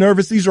Ballmer was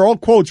nervous. These are all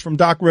quotes from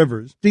Doc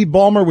Rivers. Steve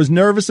Ballmer was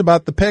nervous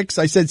about the picks.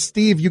 I said,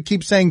 Steve, you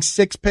keep saying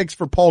 6 picks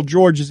for Paul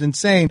George is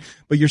insane,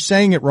 but you're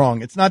saying it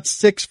wrong. It's not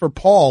 6 for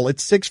Paul.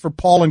 It's 6 for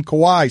Paul and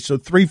Kawhi, so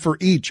 3 for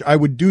each. I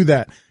would do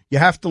that. You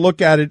have to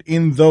look at it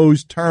in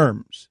those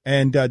terms.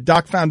 And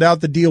Doc found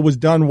out the deal was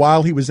done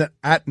while he was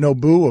at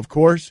Nobu, of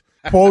course.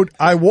 Quote,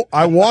 I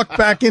walked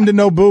back into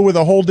Nobu with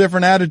a whole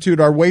different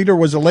attitude. Our waiter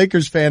was a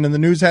Lakers fan and the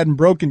news hadn't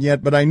broken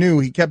yet, but I knew.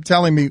 He kept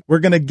telling me, we're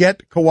going to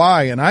get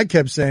Kawhi. And I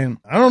kept saying,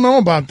 I don't know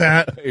about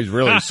that. He was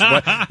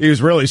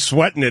really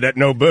sweating it at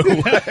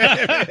Nobu.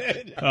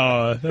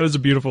 That was a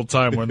beautiful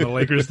time when the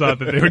Lakers thought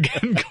that they were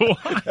getting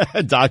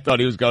Kawhi. Doc thought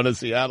he was going to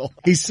Seattle.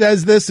 He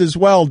says this as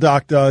well,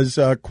 Doc does.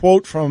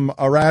 Quote from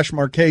Arash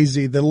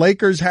Markazi, the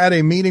Lakers had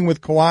a meeting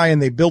with Kawhi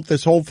and they built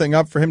this whole thing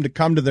up for him to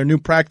come to their new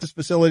practice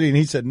facility. And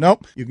he said,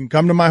 nope, you can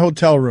come to my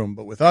hotel room.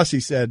 But with us, he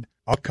said,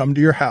 I'll come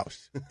to your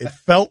house. It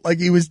felt like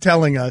he was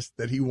telling us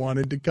that he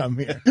wanted to come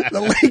here.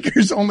 The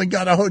Lakers only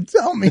got a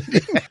hotel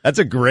meeting. That's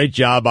a great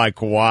job by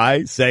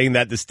Kawhi saying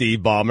that to Steve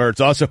Ballmer.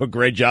 It's also a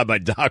great job by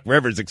Doc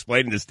Rivers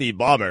explaining to Steve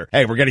Ballmer,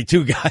 hey, we're getting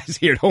 2 guys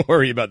here. Don't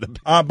worry about them.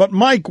 But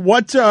Mike,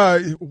 what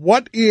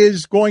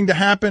is going to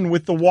happen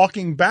with the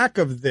walking back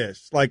of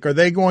this? Like, are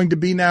they going to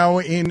be now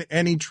in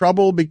any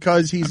trouble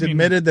because he's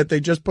admitted that they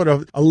just put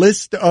a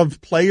list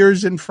of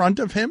players in front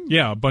of him?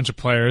 Yeah, a bunch of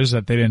players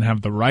that they didn't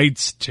have the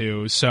rights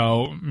to.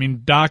 So, I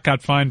mean, Doc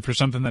got fined for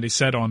something that he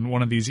said on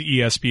one of these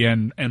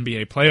ESPN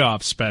NBA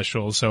playoff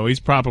specials. So he's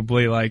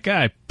probably like,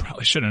 I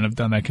probably shouldn't have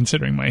done that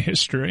considering my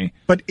history.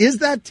 But is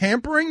that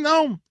tampering,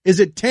 though? Is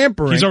it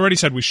tampering? He's already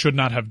said we should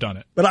not have done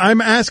it. But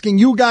I'm asking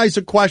you guys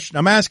a question.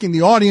 I'm asking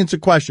the audience a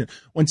question.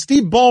 When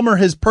Steve Ballmer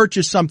has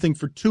purchased something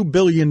for $2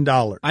 billion.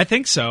 I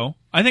think so.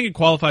 I think it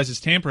qualifies as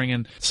tampering.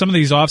 And some of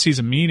these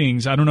off-season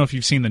meetings, I don't know if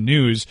you've seen the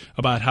news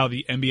about how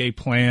the NBA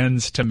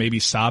plans to maybe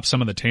stop some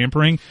of the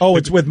tampering. Oh,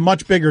 it's with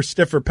much bigger,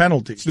 stiffer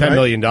penalties. $10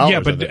 million. Yeah,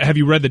 but have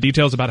you read the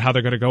details about how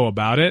they're going to go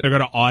about it? They're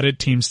going to audit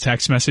teams'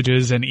 text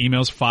messages and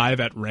emails 5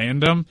 at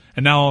random.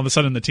 And now all of a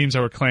sudden the teams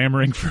that were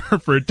clamoring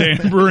for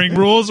tampering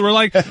rules were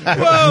like,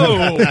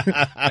 whoa,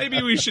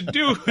 maybe we should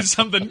do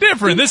something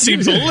different. This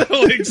seems a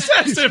little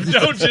excessive,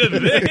 don't you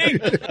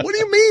think? What do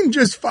you mean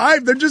just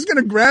 5? They're just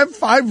going to grab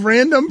 5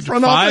 random from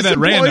front five office at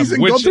random, employees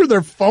and go through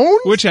their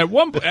phones? Which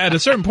at a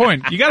certain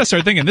point, you got to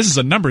start thinking this is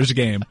a numbers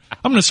game.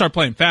 I'm going to start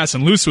playing fast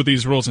and loose with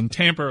these rules and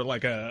tamper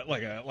like a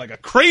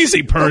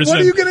crazy person.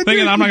 What are you going to do?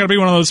 Thinking I'm not going to be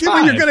one of those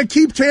five. You're going to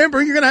keep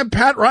tampering. You're going to have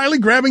Pat Riley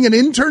grabbing an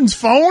intern's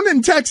phone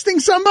and texting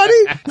somebody.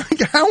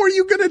 Like, how are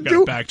you going to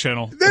do? Back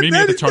channel. Meet me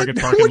at the Target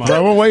parking lot.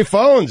 Throw away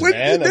phones,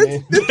 man.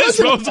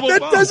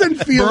 That doesn't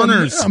feel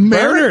Burners.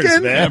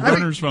 American. Burners, man.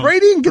 Burners phone.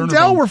 Brady and Burner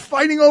Goodell phone. were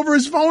fighting over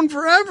his phone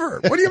forever.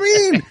 What do you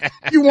mean?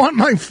 You want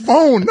my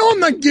phone? No, I'm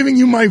not giving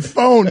you my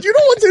phone. Do you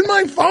know what's in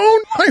my phone?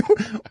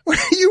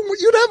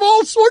 You'd have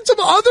all sorts of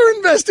other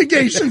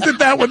investigations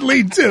that would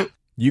lead to.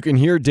 You can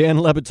hear Dan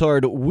Le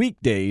Batard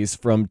weekdays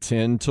from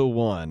 10 to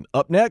 1.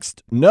 Up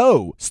next,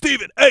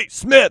 Stephen A.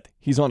 Smith.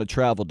 He's on a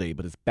travel day,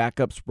 but his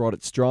backups brought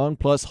it strong,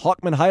 plus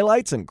Hawkman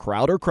highlights and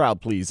Crowder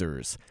crowd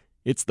pleasers.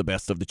 It's the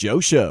Best of the Joe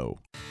Show.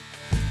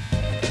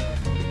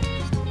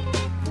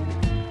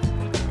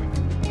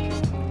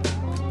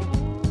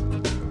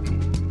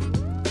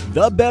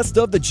 The Best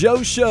of the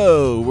Joe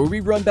Show, where we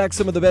run back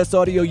some of the best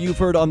audio you've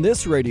heard on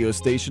this radio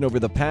station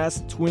over the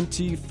past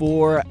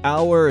 24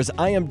 hours.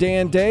 I am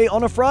Dan Day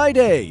on a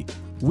Friday.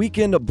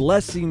 Weekend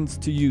blessings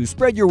to you.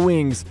 Spread your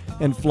wings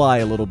and fly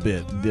a little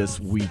bit this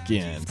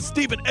weekend.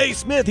 Stephen A.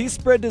 Smith, he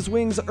spread his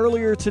wings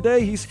earlier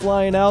today. He's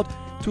flying out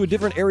to a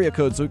different area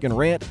code so he can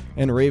rant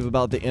and rave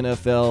about the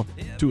NFL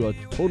to a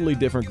totally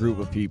different group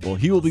of people.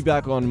 He will be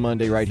back on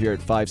Monday right here at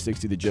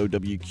 560 The Joe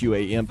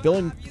WQAM.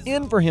 Filling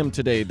in for him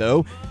today,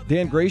 though,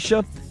 Dan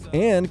Gracia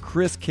and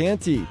Chris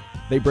Canty.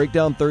 They break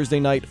down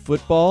Thursday night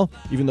football,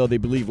 even though they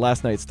believe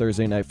last night's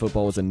Thursday night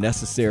football was a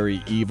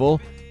necessary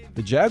evil.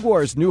 The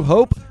Jaguars' new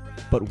hope.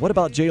 But what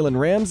about Jalen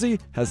Ramsey?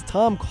 Has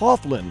Tom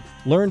Coughlin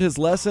learned his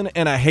lesson?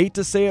 And I hate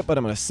to say it, but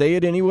I'm going to say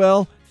it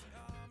anyway.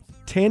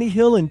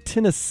 Tannehill in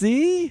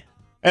Tennessee?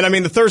 And I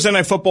mean, the Thursday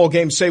night football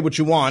games, say what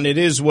you want. It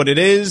is what it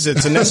is.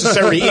 It's a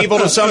necessary evil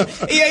to some.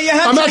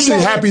 Yeah, I'm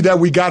actually happy that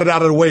we got it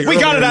out of the way. We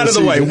got it out of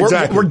the way.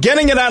 We're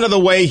getting it out of the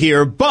way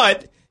here.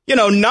 But, you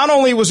know, not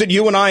only was it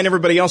you and I and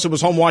everybody else who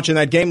was home watching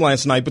that game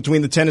last night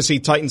between the Tennessee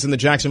Titans and the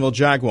Jacksonville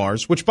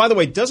Jaguars, which, by the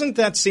way, doesn't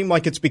that seem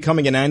like it's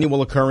becoming an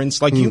annual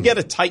occurrence? Like, you get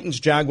a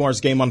Titans-Jaguars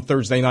game on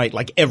Thursday night,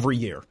 like, every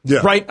year.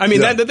 Yeah. Right? I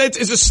mean, that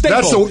is a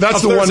staple.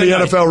 That's the one the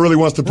NFL really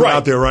wants to put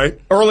out there, right?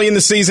 Early in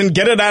the season,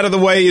 get it out of the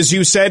way, as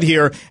you said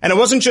here. And it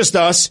wasn't just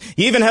us.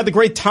 You even had the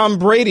great Tom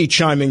Brady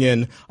chiming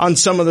in on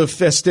some of the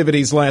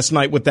festivities last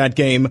night with that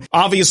game.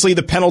 Obviously,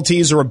 the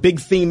penalties are a big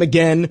theme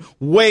again.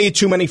 Way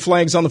too many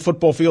flags on the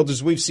football field,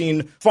 as we've seen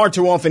far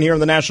too often here in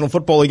the National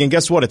Football League. And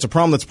guess what? It's a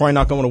problem that's probably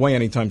not going away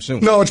anytime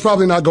soon. No, it's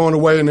probably not going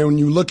away. And then when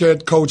you look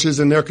at coaches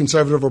and their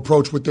conservative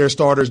approach with their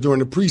starters during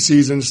the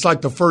preseason, it's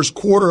like the first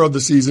quarter of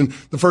the season,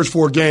 the first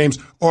 4 games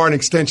are an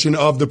extension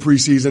of the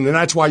preseason. And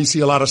that's why you see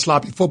a lot of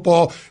sloppy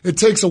football. It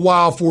takes a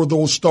while for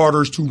those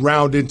starters to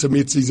round into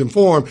midseason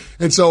form.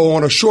 And so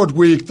on a short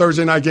week,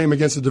 Thursday night game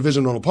against a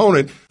divisional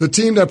opponent, the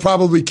team that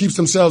probably keeps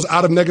themselves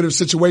out of negative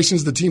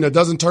situations, the team that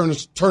doesn't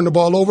turn the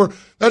ball over,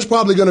 that's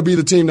probably going to be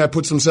the team that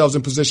puts themselves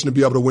in position to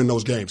be able to win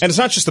those games. And it's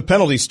not just the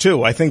penalties,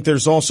 too. I think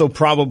there's also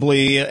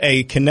probably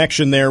a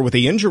connection there with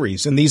the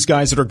injuries and these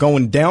guys that are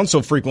going down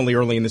so frequently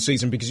early in the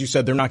season, because you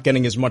said they're not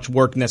getting as much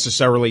work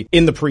necessarily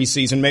in the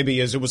preseason,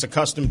 maybe as it was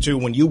accustomed to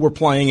when you were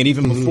playing, and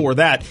even before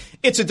that.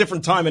 It's a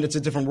different time and it's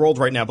a different world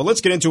right now. But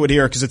let's get into it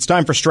here, because it's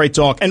time for Straight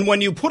Talk. And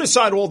when you put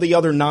aside all the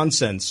other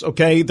nonsense,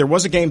 okay, there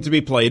was a game to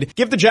be played.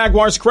 Give the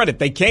Jaguars credit.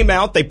 They came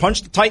out, they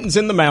punched the Titans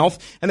in the mouth,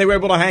 and they were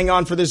able to hang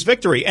on for this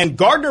victory. And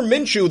Gardner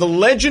Minshew, the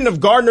legend of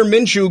Gardner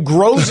Minshew,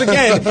 grows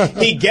again.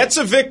 He gets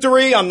a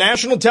victory on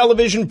national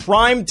television,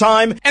 prime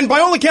time, and by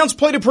all accounts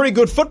played a pretty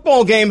good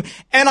football game.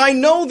 And I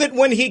know that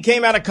when he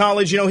came out of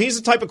college, you know, he's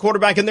the type of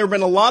quarterback, and there have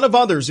been a lot of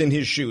others in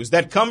his shoes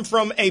that come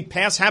from a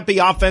pass-happy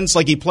offense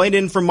like he played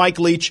in for Mike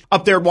Leach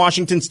up there at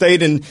Washington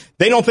State, and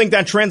they don't think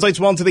that translates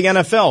well into the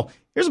NFL.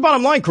 Here's the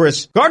bottom line,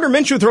 Chris. Gardner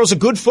Minshew throws a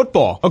good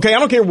football. Okay, I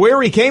don't care where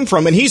he came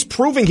from, and he's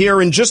proving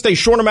here in just a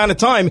short amount of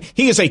time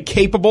he is a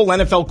capable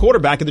NFL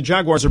quarterback, and the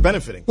Jaguars are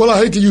benefiting. Well, I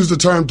hate to use the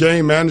term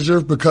game manager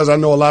because I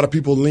know a lot of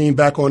people lean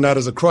back on that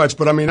as a crutch,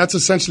 but I mean, that's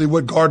essentially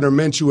what Gardner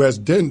Minshew has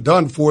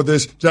done for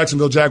this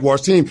Jacksonville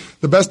Jaguars team.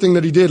 The best thing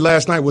that he did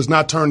last night was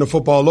not turn the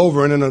football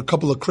over, and in a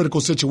couple of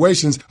critical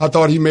situations, I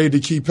thought he made the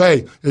key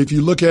pay. If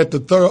you look at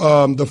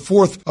the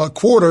fourth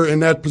quarter in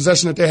that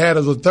possession that they had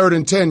as a 3rd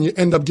and 10, you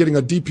end up getting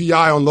a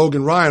DPI on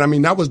Logan Ryan. I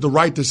mean, that was the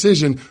right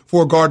decision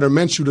for Gardner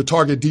Minshew to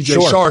target DJ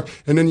Chark.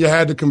 And then you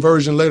had the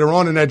conversion later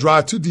on in that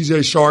drive to DJ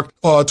Chark,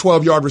 a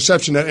 12-yard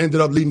reception that ended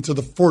up leading to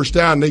the first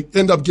down. They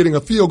end up getting a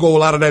field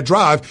goal out of that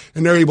drive,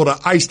 and they're able to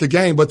ice the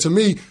game. But to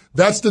me,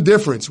 that's the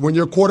difference. When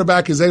your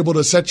quarterback is able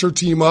to set your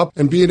team up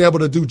and being able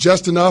to do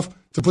just enough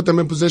to put them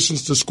in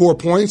positions to score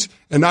points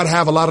and not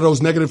have a lot of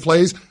those negative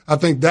plays, I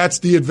think that's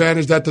the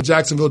advantage that the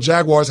Jacksonville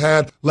Jaguars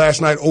had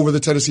last night over the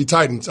Tennessee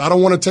Titans. I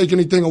don't want to take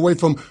anything away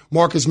from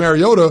Marcus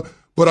Mariota,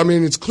 But I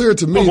mean, it's clear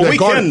to me but that we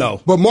can,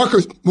 though. But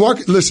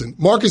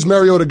Marcus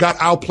Mariota got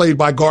outplayed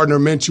by Gardner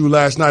Minshew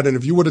last night. And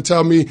if you were to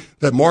tell me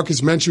that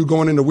Marcus Minshew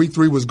going into week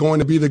 3 was going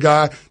to be the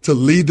guy to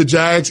lead the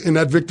Jags in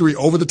that victory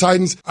over the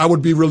Titans, I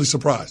would be really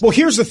surprised. Well,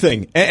 here's the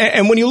thing.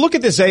 And when you look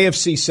at this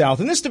AFC South,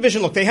 in this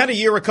division, look, they had a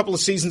year a couple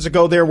of seasons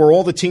ago there where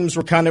all the teams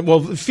were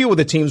a few of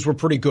the teams were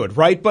pretty good,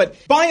 right? But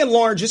by and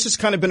large, this has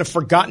kind of been a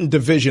forgotten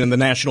division in the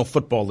National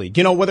Football League.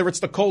 You know, whether it's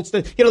the Colts,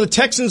 the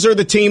Texans are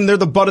the team, they're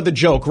the butt of the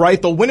joke,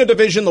 right? They'll win a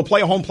division, they'll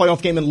play a home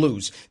playoff game and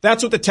lose.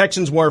 That's what the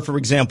Texans were, for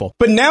example.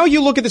 But now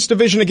you look at this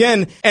division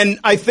again, and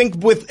I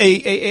think with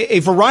a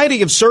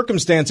variety of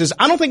circumstances,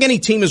 I don't think any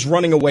team is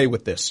running away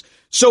with this.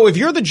 So if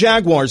you're the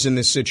Jaguars in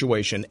this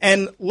situation,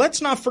 and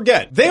let's not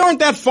forget, they aren't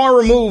that far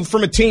removed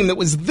from a team that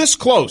was this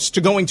close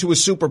to going to a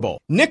Super Bowl.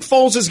 Nick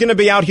Foles is going to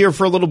be out here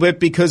for a little bit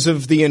because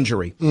of the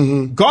injury.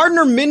 Mm-hmm.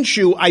 Gardner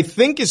Minshew, I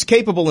think, is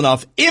capable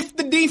enough, if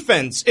the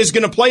defense is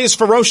going to play as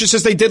ferocious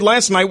as they did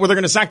last night, where they're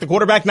going to sack the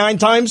quarterback 9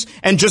 times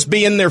and just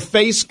be in their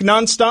face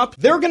nonstop,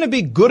 they're going to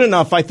be good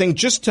enough, I think,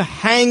 just to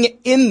hang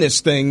in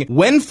this thing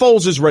when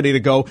Foles is ready to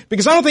go,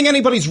 because I don't think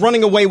anybody's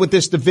running away with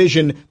this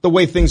division the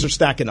way things are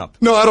stacking up.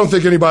 No, I don't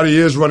think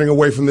anybody is running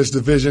away from this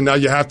division. Now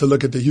you have to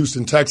look at the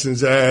Houston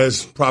Texans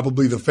as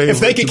probably the favorite. If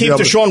they can keep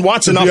Deshaun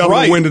Watson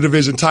upright, to win the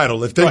division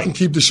title. If they can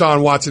keep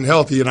Deshaun Watson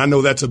healthy, and I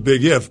know that's a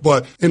big if,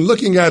 but in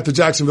looking at the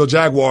Jacksonville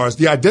Jaguars,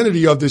 the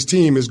identity of this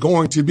team is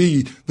going to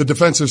be the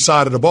defensive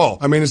side of the ball.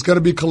 I mean, it's going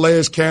to be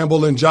Calais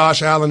Campbell and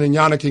Josh Allen and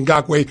Yannick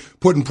Ngakoue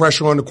putting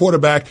pressure on the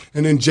quarterback,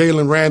 and then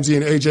Jalen Ramsey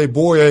and A.J.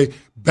 Boye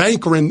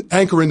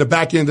anchoring the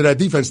back end of that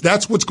defense.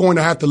 That's what's going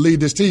to have to lead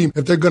this team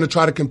if they're going to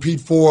try to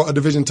compete for a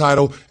division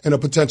title and a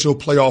potential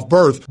playoff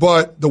berth.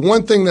 But the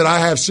one thing that I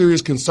have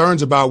serious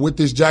concerns about with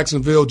this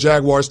Jacksonville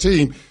Jaguars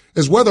team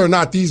is whether or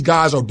not these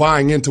guys are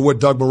buying into what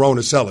Doug Marrone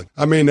is selling.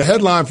 I mean, the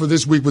headline for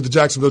this week with the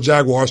Jacksonville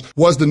Jaguars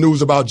was the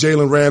news about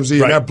Jalen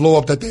Ramsey and that blow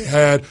up that they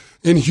had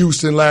in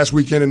Houston last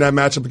weekend in that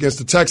matchup against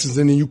the Texans.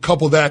 And then you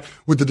couple that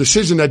with the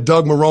decision that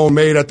Doug Marrone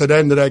made at the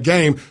end of that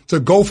game to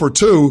go for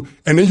 2.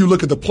 And then you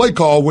look at the play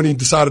call when he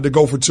decided to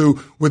go for 2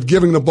 with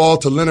giving the ball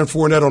to Leonard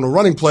Fournette on a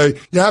running play.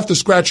 You have to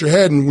scratch your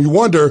head and you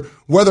wonder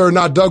whether or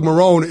not Doug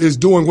Marrone is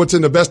doing what's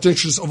in the best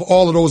interest of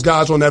all of those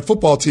guys on that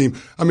football team.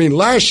 I mean,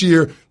 last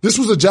year, this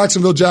was a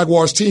Jacksonville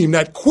Jaguars team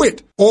that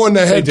quit on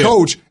the head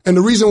coach. And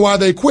the reason why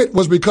they quit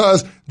was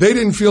because they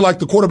didn't feel like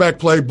the quarterback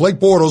play, Blake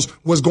Bortles,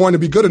 was going to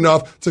be good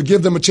enough to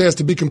give them a chance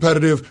to be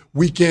competitive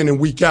week in and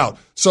week out.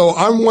 So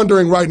I'm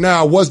wondering right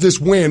now, was this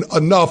win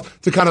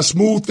enough to kind of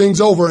smooth things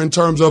over in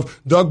terms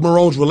of Doug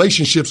Marrone's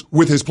relationships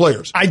with his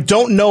players? I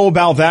don't know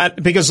about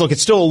that because, look,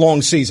 it's still a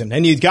long season.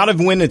 And you've got to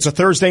win. It's a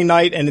Thursday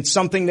night, and it's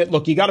something that,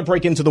 look, you got to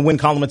break into the win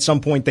column at some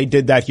point. They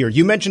did that here.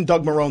 You mentioned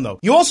Doug Marrone, though.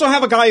 You also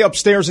have a guy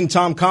upstairs in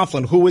Tom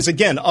Coughlin who is,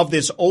 again, of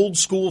this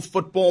old-school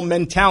football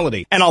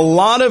mentality. And a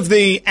lot of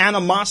the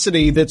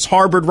animosity that's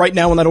harbored right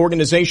now in that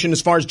organization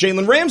as far as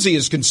Jalen Ramsey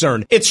is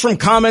concerned, it's from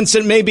comments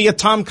that maybe a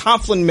Tom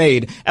Coughlin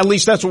made. At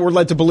least that's what we're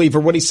led to believe, or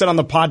what he said on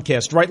the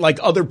podcast, right? Like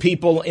other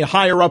people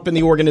higher up in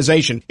the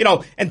organization. You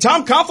know, and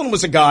Tom Coughlin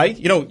was a guy,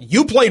 you know,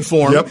 you played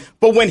for him,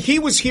 but when he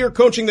was here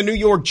coaching the New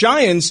York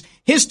Giants,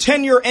 his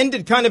tenure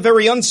ended kind of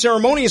very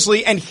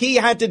unceremoniously, and he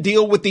had to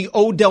deal with the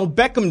Odell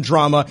Beckham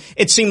drama.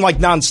 It seemed like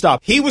nonstop.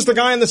 He was the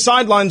guy on the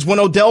sidelines when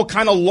Odell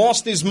kind of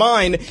lost his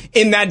mind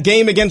in that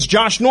game against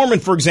Josh Norman,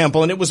 for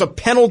example, and it was a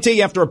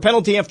penalty after a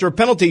penalty after a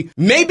penalty.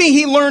 Maybe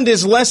he learned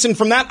his lesson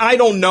from that. I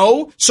don't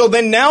know. So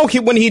then now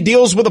when he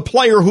deals with a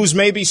player who's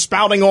maybe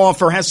spouting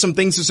off or has some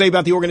things to say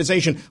about the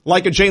organization,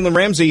 like a Jalen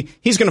Ramsey,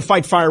 he's going to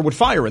fight fire with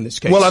fire in this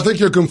case. Well, I think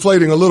you're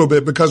conflating a little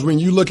bit because when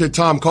you look at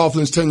Tom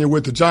Coughlin's tenure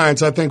with the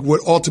Giants, I think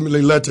what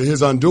ultimately led to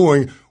his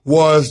undoing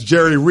was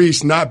Jerry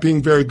Reese not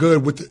being very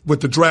good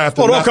with the draft.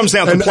 Well, it all comes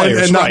down to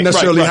players. And not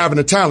necessarily having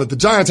the talent. The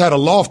Giants had a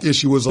loft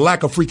issue, was a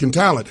lack of freaking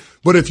talent.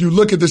 But if you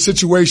look at the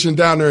situation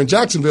down there in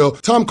Jacksonville,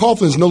 Tom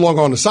Coughlin's no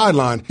longer on the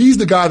sideline. He's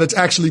the guy that's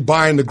actually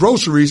buying the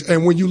groceries.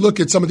 And when you look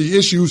at some of the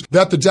issues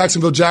that the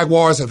Jacksonville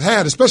Jaguars have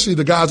had, especially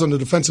the guys on the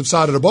defensive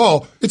side of the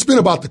ball, it's been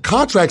about the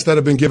contracts that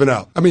have been given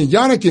out. I mean,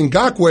 Yannick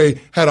Ngakoue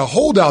had a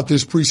holdout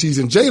this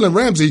preseason. Jalen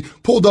Ramsey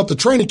pulled up the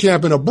training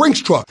camp in a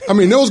Brinks truck. I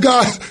mean, those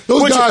guys,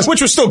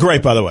 which was still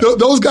great, by the way.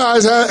 Those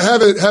guys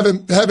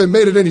haven't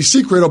made it any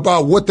secret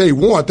about what they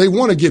want. They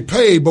want to get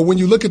paid, but when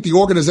you look at the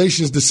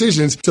organization's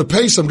decisions to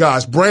pay some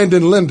guys,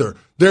 Brandon Linder,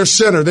 their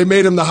center, they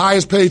made him the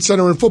highest paid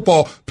center in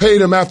football,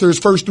 paid him after his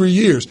first 3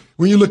 years.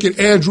 When you look at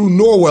Andrew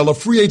Norwell, a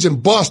free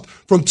agent bust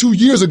from 2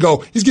 years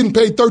ago, he's getting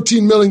paid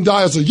 $13 million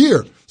a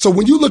year. So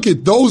when you look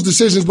at those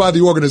decisions by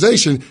the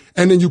organization,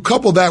 and then you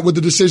couple that with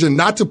the decision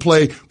not to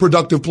play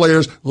productive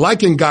players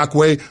like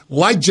Ngakoue,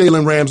 like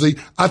Jalen Ramsey,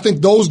 I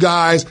think those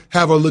guys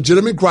have a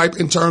legitimate gripe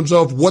in terms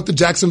of what the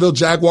Jacksonville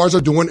Jaguars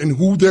are doing and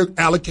who they're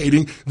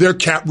allocating their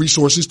cap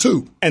resources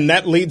to. And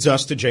that leads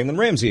us to Jalen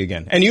Ramsey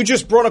again. And you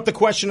just brought up the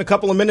question a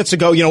couple of minutes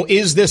ago, you know,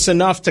 is this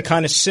enough to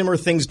kind of simmer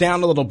things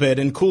down a little bit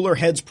and cooler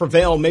heads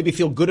prevail, maybe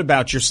feel good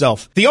about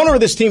yourself? The owner of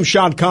this team,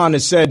 Shad Khan,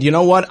 has said, you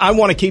know what, I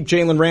want to keep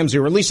Jalen Ramsey,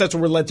 or at least that's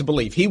what we're led to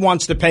believe. He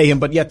wants to pay him,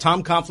 but yet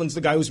Tom Coughlin's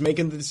the guy who's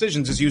making the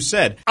decisions, as you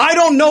said. I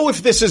don't know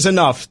if this is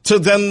enough to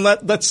then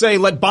let's say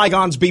let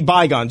bygones be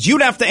bygones.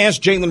 You'd have to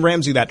ask Jalen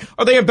Ramsey that.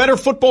 Are they a better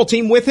football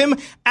team with him?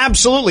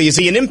 Absolutely. Is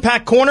he an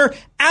impact corner?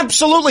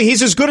 Absolutely.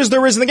 He's as good as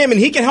there is in the game, and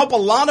he can help a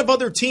lot of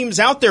other teams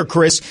out there,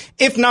 Chris,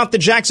 if not the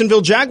Jacksonville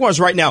Jaguars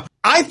right now.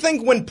 I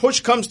think when push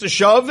comes to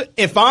shove,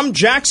 if I'm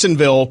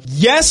Jacksonville,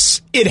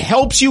 yes, it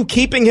helps you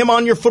keeping him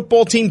on your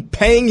football team,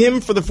 paying him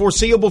for the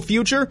foreseeable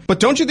future, but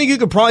don't you think you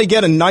could probably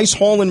get a nice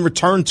haul in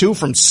return, too,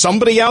 from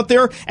somebody out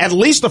there? At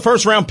least the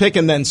first-round pick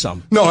and then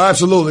some. No,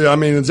 absolutely. I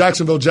mean, the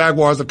Jacksonville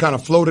Jaguars have kind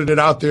of floated it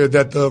out there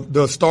that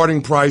the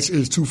starting price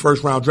is 2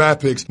 first-round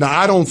draft picks. Now,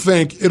 I don't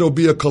think it'll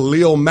be a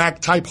Khalil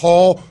Mack-type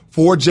haul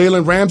for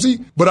Jalen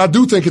Ramsey, but I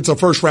do think it's a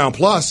first-round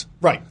plus.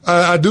 Right.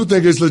 I do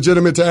think it's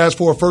legitimate to ask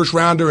for a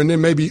first-rounder and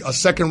then maybe a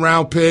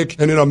second-round pick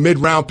and then a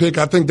mid-round pick.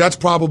 I think that's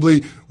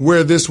probably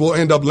where this will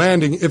end up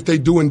landing if they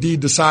do indeed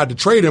decide to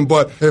trade him.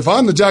 But if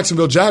I'm the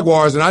Jacksonville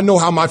Jaguars and I know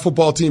how my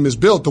football team is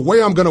built, the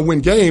way I'm going to win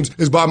games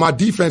is by my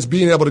defense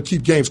being able to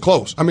keep games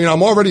close. I mean,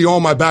 I'm already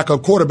on my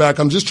backup quarterback.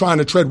 I'm just trying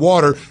to tread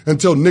water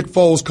until Nick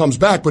Foles comes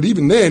back. But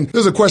even then,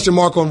 there's a question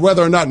mark on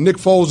whether or not Nick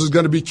Foles is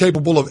going to be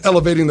capable of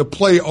elevating the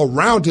play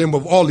around him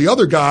with all the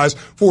other guys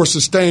for a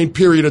sustained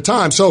period of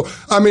time. So,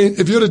 I mean,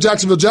 if you're the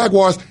Jacksonville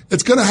Jaguars,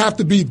 it's going to have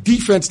to be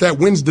defense that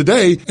wins the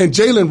day. And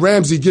Jalen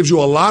Ramsey gives you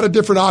a lot of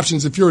different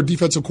options if you're a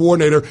defensive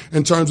coordinator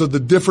in terms of the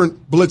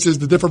different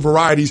blitzes, the different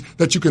varieties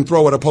that you can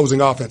throw at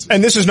opposing offenses.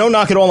 And this is no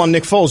knock at all on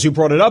Nick Foles. You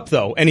brought it up,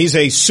 though. And he's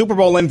a Super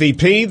Bowl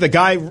MVP. The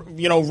guy,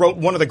 wrote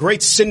one of the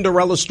great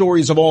Cinderella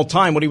stories of all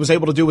time, what he was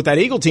able to do with that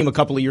Eagle team a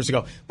couple of years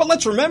ago. But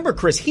let's remember,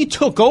 Chris, he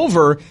took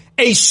over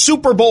a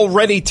Super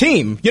Bowl-ready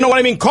team. You know what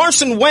I mean?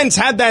 Carson Wentz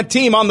had that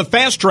team on the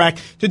fast track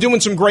to doing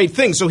some great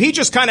things. So he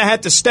just kind of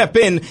had to step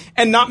in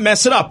and not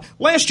mess it up.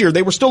 Last year,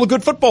 they were still a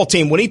good football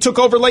team. When he took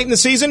over late in the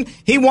season,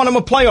 he won him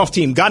a playoff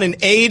team. Got an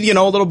aid,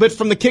 a little bit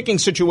from the kicking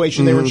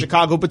situation there in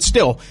Chicago, but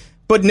still.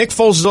 But Nick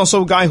Foles is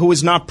also a guy who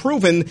has not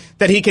proven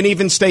that he can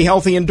even stay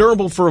healthy and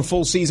durable for a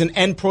full season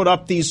and put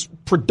up these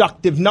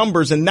productive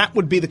numbers, and that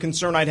would be the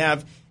concern I'd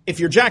have if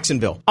you're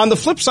Jacksonville. On the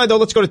flip side, though,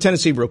 let's go to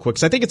Tennessee real quick,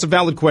 because I think it's a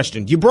valid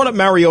question. You brought up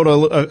Mariota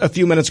a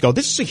few minutes ago.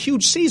 This is a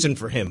huge season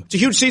for him. It's a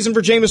huge season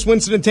for Jameis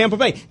Winston in Tampa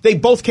Bay. They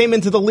both came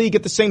into the league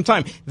at the same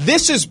time.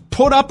 This is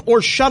put up or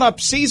shut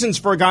up seasons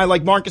for a guy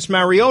like Marcus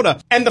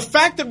Mariota. And the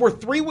fact that we're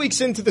 3 weeks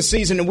into the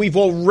season and we've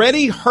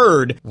already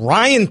heard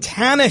Ryan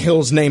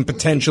Tannehill's name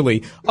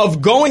potentially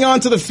of going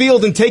onto the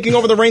field and taking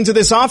over the reins of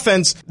this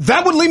offense,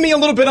 that would leave me a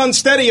little bit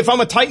unsteady if I'm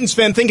a Titans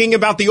fan thinking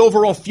about the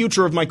overall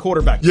future of my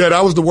quarterback. Yeah,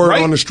 that was the word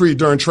on the street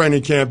during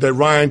training camp, that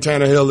Ryan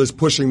Tannehill is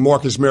pushing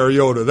Marcus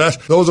Mariota.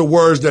 Those are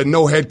words that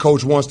no head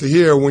coach wants to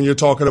hear when you're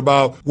talking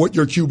about what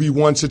your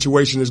QB1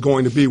 situation is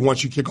going to be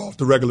once you kick off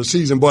the regular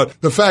season. But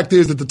the fact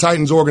is that the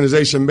Titans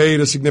organization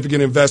made a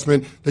significant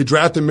investment. They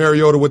drafted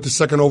Mariota with the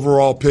second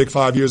overall pick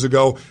 5 years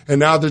ago, and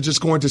now they're just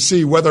going to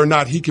see whether or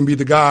not he can be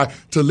the guy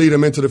to lead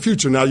them into the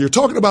future. Now, you're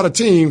talking about a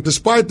team,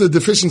 despite the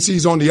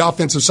deficiencies on the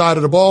offensive side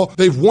of the ball,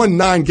 they've won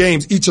 9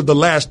 games each of the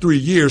last 3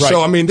 years. Right.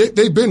 So, I mean,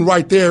 they've been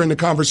right there in the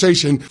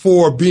conversation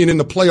for being in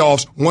the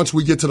playoffs once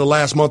we get to the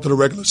last month of the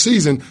regular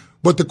season.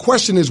 But the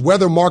question is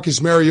whether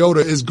Marcus Mariota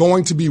is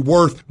going to be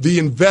worth the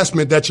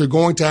investment that you're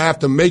going to have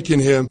to make in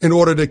him in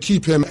order to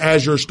keep him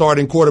as your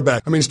starting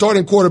quarterback. I mean,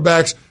 starting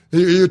quarterbacks,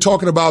 you're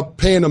talking about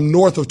paying them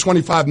north of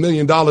 $25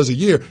 million a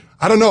year.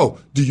 I don't know.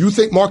 Do you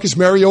think Marcus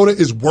Mariota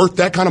is worth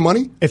that kind of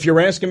money? If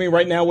you're asking me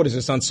right now, what is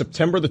this, on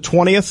September the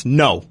 20th?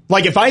 No.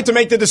 Like, if I had to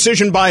make the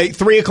decision by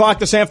 3 o'clock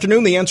this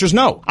afternoon, the answer is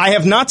no. I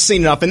have not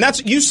seen enough. And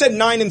you said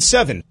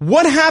 9-7.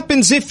 What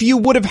happens if you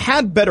would have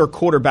had better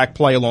quarterback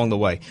play along the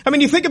way? I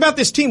mean, you think about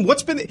this team.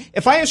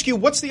 If I ask you,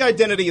 what's the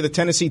identity of the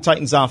Tennessee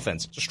Titans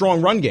offense? It's a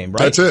strong run game,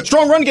 right? That's it.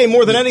 Strong run game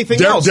more than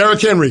anything else.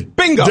 Derrick Henry.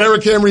 Bingo.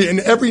 Derrick Henry, and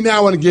every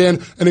now and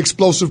again, an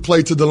explosive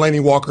play to Delaney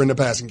Walker in the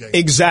passing game.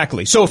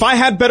 Exactly. So if I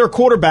had better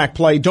quarterback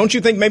play, don't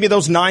you think maybe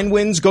those 9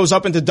 wins goes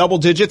up into double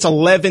digits,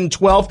 11,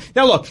 12?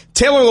 Now look,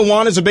 Taylor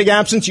Lewan is a big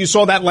absence. You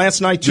saw that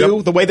last night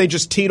too, the way they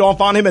just teed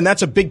off on him, and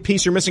that's a big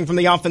piece you're missing from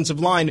the offensive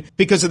line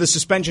because of the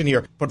suspension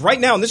here. But right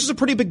now, and this is a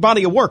pretty big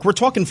body of work, we're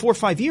talking 4 or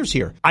 5 years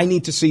here. I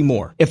need to see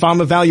more. If I'm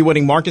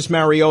evaluating Marcus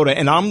Mariota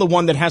and I'm the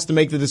one that has to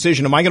make the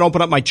decision, am I going to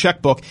open up my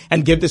checkbook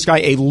and give this guy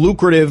a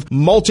lucrative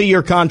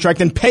multi-year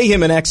contract and pay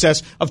him in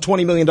excess of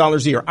 $20 million a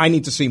year? I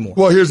need to see more.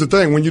 Well, here's the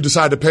thing. When you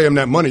decide to pay him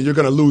that money, you're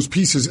going to lose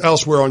pieces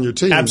elsewhere on your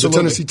team. Absolutely. The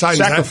Tennessee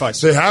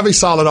Titans they have a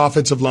solid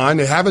offensive line.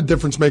 They have a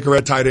difference maker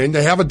at tight end.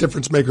 They have a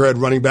difference maker at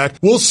running back.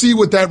 We'll see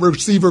what that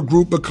receiver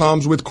group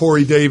becomes with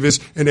Corey Davis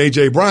and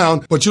A.J.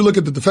 Brown. But you look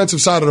at the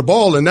defensive side of the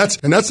ball, and that's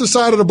the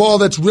side of the ball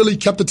that's really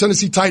kept the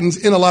Tennessee Titans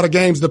in a lot of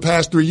games the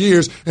past 3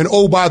 years. And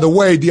oh, by the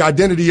way, the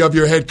identity of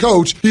your head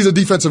coach, he's a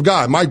defensive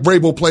guy. Mike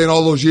Vrabel playing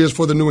all those years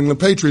for the New England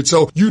Patriots.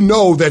 So you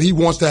know that he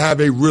wants to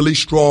have a really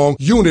strong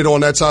unit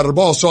on that side of the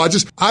ball. So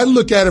I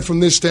look at it from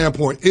this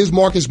standpoint. Is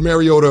Marcus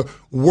Mariota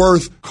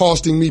worth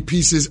costing me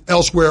pieces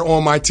elsewhere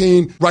on my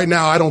team? Right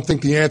now, I don't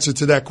think the answer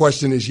to that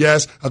question is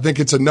yes. I think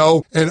it's a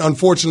no. And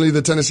unfortunately,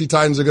 the Tennessee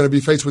Titans are going to be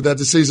faced with that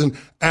decision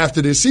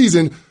after this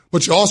season.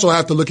 But you also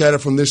have to look at it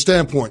from this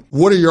standpoint.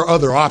 What are your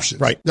other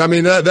options? Right. I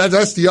mean,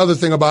 that's the other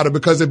thing about it,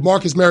 because if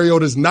Marcus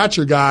Mariota is not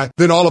your guy,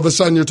 then all of a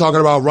sudden you're talking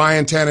about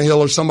Ryan Tannehill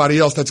or somebody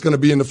else that's going to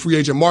be in the free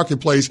agent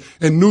marketplace.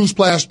 And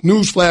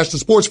newsflash to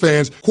sports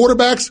fans,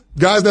 quarterbacks,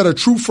 guys that are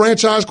true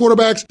franchise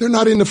quarterbacks, they're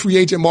not in the free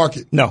agent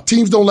market. No.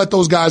 Teams don't let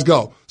those guys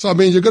go. So, I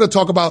mean, you're going to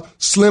talk about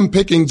slim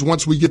pickings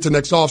once we get to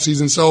next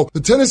offseason. So the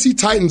Tennessee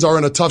Titans are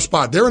in a tough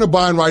spot. They're in a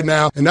bind right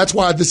now, and that's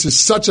why this is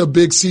such a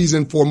big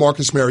season for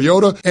Marcus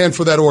Mariota and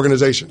for that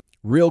organization.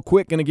 Real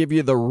quick, going to give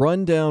you the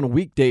rundown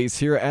weekdays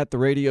here at the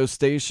radio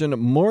station.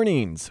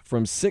 Mornings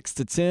from 6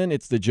 to 10,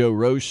 it's the Joe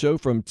Rose Show.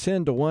 From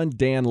 10 to 1,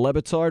 Dan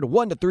Lebitard.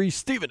 1 to 3,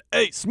 Stephen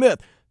A.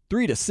 Smith.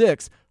 3 to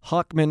 6,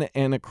 Hochman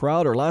and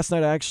Crowder. Last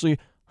night, I actually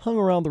hung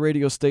around the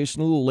radio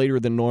station a little later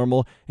than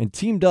normal and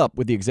teamed up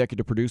with the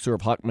executive producer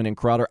of Hochman and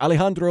Crowder,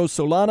 Alejandro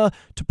Solana,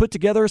 to put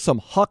together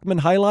some Hochman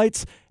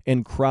highlights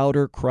and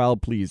Crowder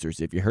crowd pleasers.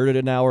 If you heard it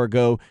an hour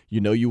ago, you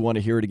know you want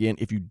to hear it again.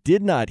 If you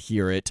did not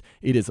hear it,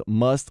 it is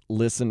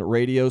must-listen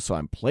radio, so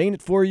I'm playing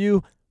it for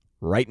you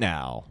right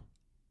now.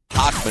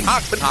 Hochman.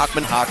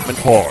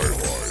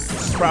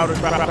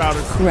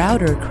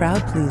 Crowder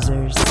crowd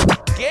pleasers.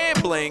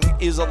 Gambling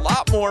is a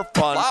lot more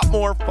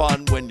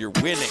fun when you're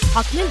winning.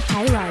 Hochman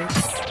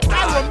highlights.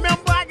 I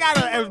remember I got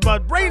a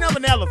brain of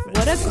an elephant.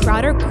 What a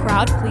Crowder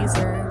crowd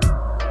pleaser.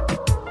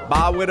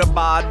 Ba with a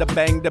ba, da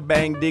bang,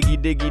 diggy,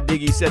 diggy,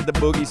 diggy, said the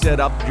boogie, said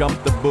up,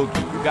 jump the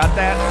boogie. You got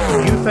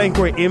that? You think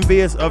we're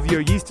envious of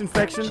your yeast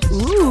infection?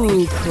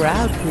 Ooh,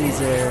 crowd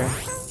pleaser.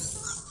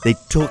 They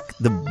took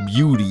the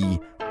beauty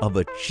of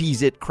a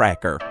Cheez-It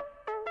cracker.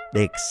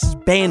 They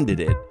expanded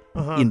it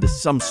into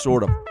some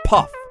sort of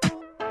puff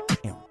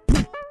and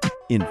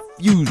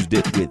infused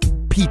it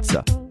with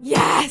pizza.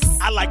 Yes!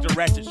 I like the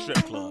ratchet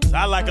strip clubs.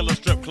 I like a little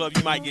strip club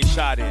you might get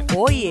shot in.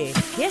 Oye,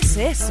 ¿qué es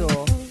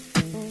eso?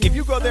 If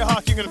you go there,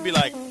 Hawk, you're going to be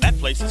like, that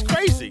place is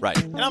crazy. Right.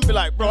 And I'm going to be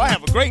like, bro, I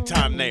have a great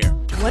time there.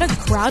 What a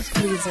crowd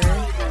pleaser.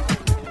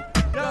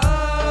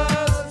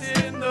 Dust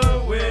in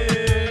the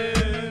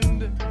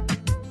wind.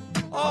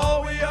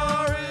 All we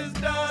are is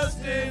dust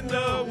in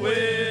the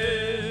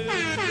wind.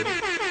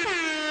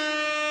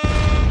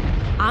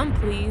 I'm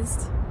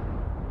pleased.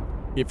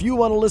 If you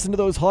want to listen to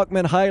those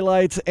Hochman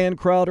highlights and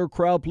Crowder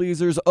crowd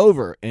pleasers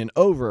over and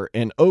over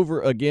and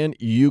over again,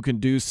 you can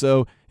do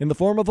so in the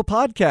form of a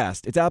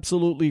podcast. It's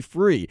absolutely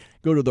free.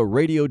 Go to the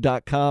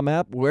radio.com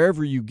app,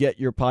 wherever you get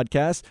your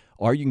podcasts,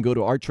 or you can go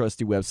to our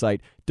trusty website,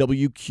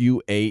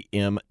 WQAM.com.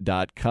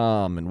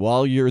 And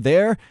while you're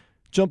there,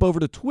 jump over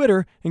to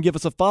Twitter and give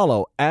us a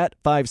follow at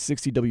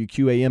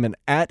 560WQAM and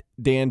at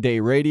Dan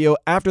Day Radio.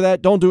 After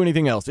that, don't do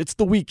anything else. It's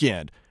the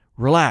weekend.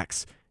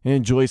 Relax and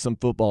enjoy some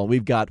football.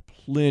 We've got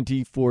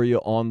plenty for you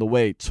on the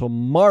way.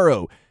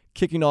 Tomorrow,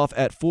 kicking off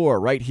at 4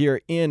 right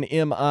here in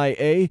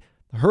MIA,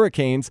 the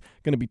Hurricanes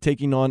going to be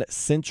taking on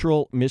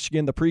Central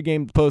Michigan. The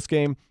pregame, the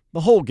postgame,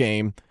 the whole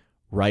game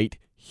right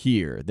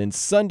here. Then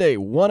Sunday,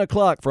 1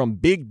 o'clock from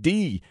Big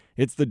D,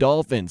 it's the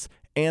Dolphins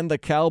and the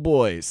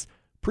Cowboys.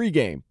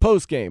 Pregame,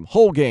 postgame,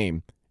 whole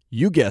game,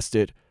 you guessed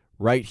it,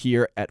 right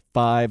here at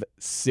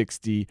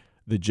 560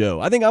 The Joe.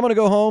 I think I'm going to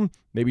go home,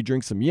 maybe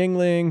drink some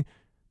Yingling,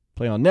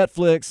 play on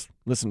Netflix,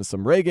 listen to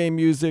some reggae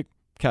music,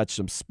 catch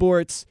some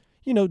sports,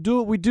 do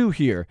what we do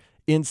here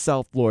in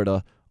South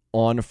Florida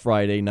on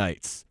Friday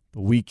nights. The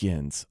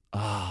weekends.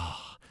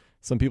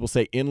 Some people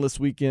say endless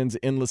weekends,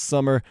 endless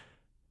summer.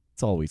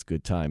 It's always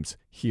good times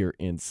here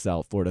in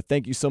South Florida.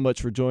 Thank you so much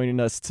for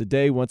joining us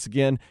today. Once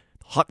again,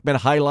 Hochman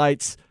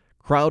highlights,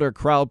 Crowder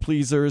crowd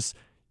pleasers.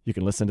 You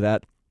can listen to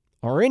that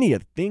or any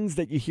of the things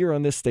that you hear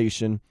on this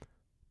station.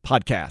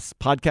 Podcast.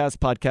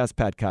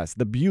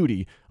 The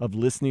beauty of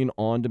listening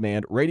on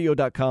demand.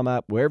 Radio.com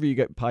app, wherever you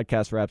get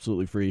podcasts are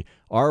absolutely free.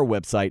 Our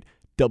website,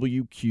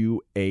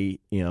 WQAM.com.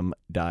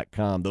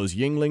 Those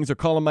Yinglings are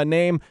calling my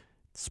name.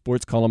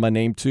 Sports calling my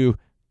name too.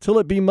 Till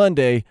it be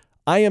Monday,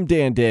 I am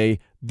Dan Day.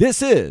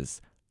 This is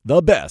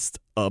the Best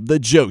of the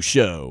Joe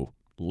Show.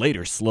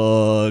 Later,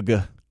 slug.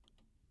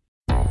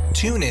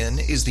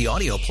 TuneIn is the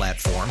audio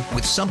platform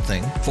with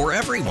something for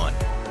everyone.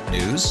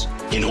 News.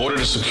 In order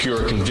to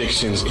secure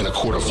convictions in a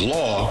court of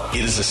law,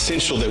 it is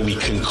essential that we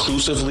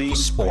conclusively.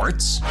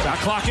 Sports. Shot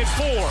clock at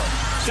 4.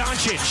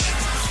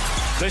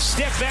 Doncic. The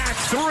step back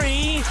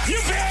 3.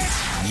 You bet.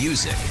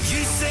 Music.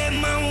 You set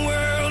my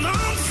world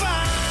on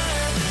fire.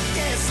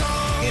 Yes,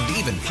 and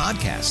even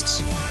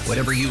podcasts.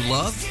 Whatever you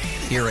love,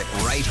 hear it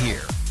right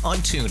here on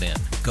TuneIn.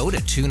 Go to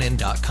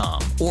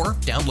TuneIn.com or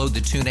download the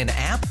TuneIn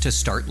app to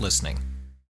start listening.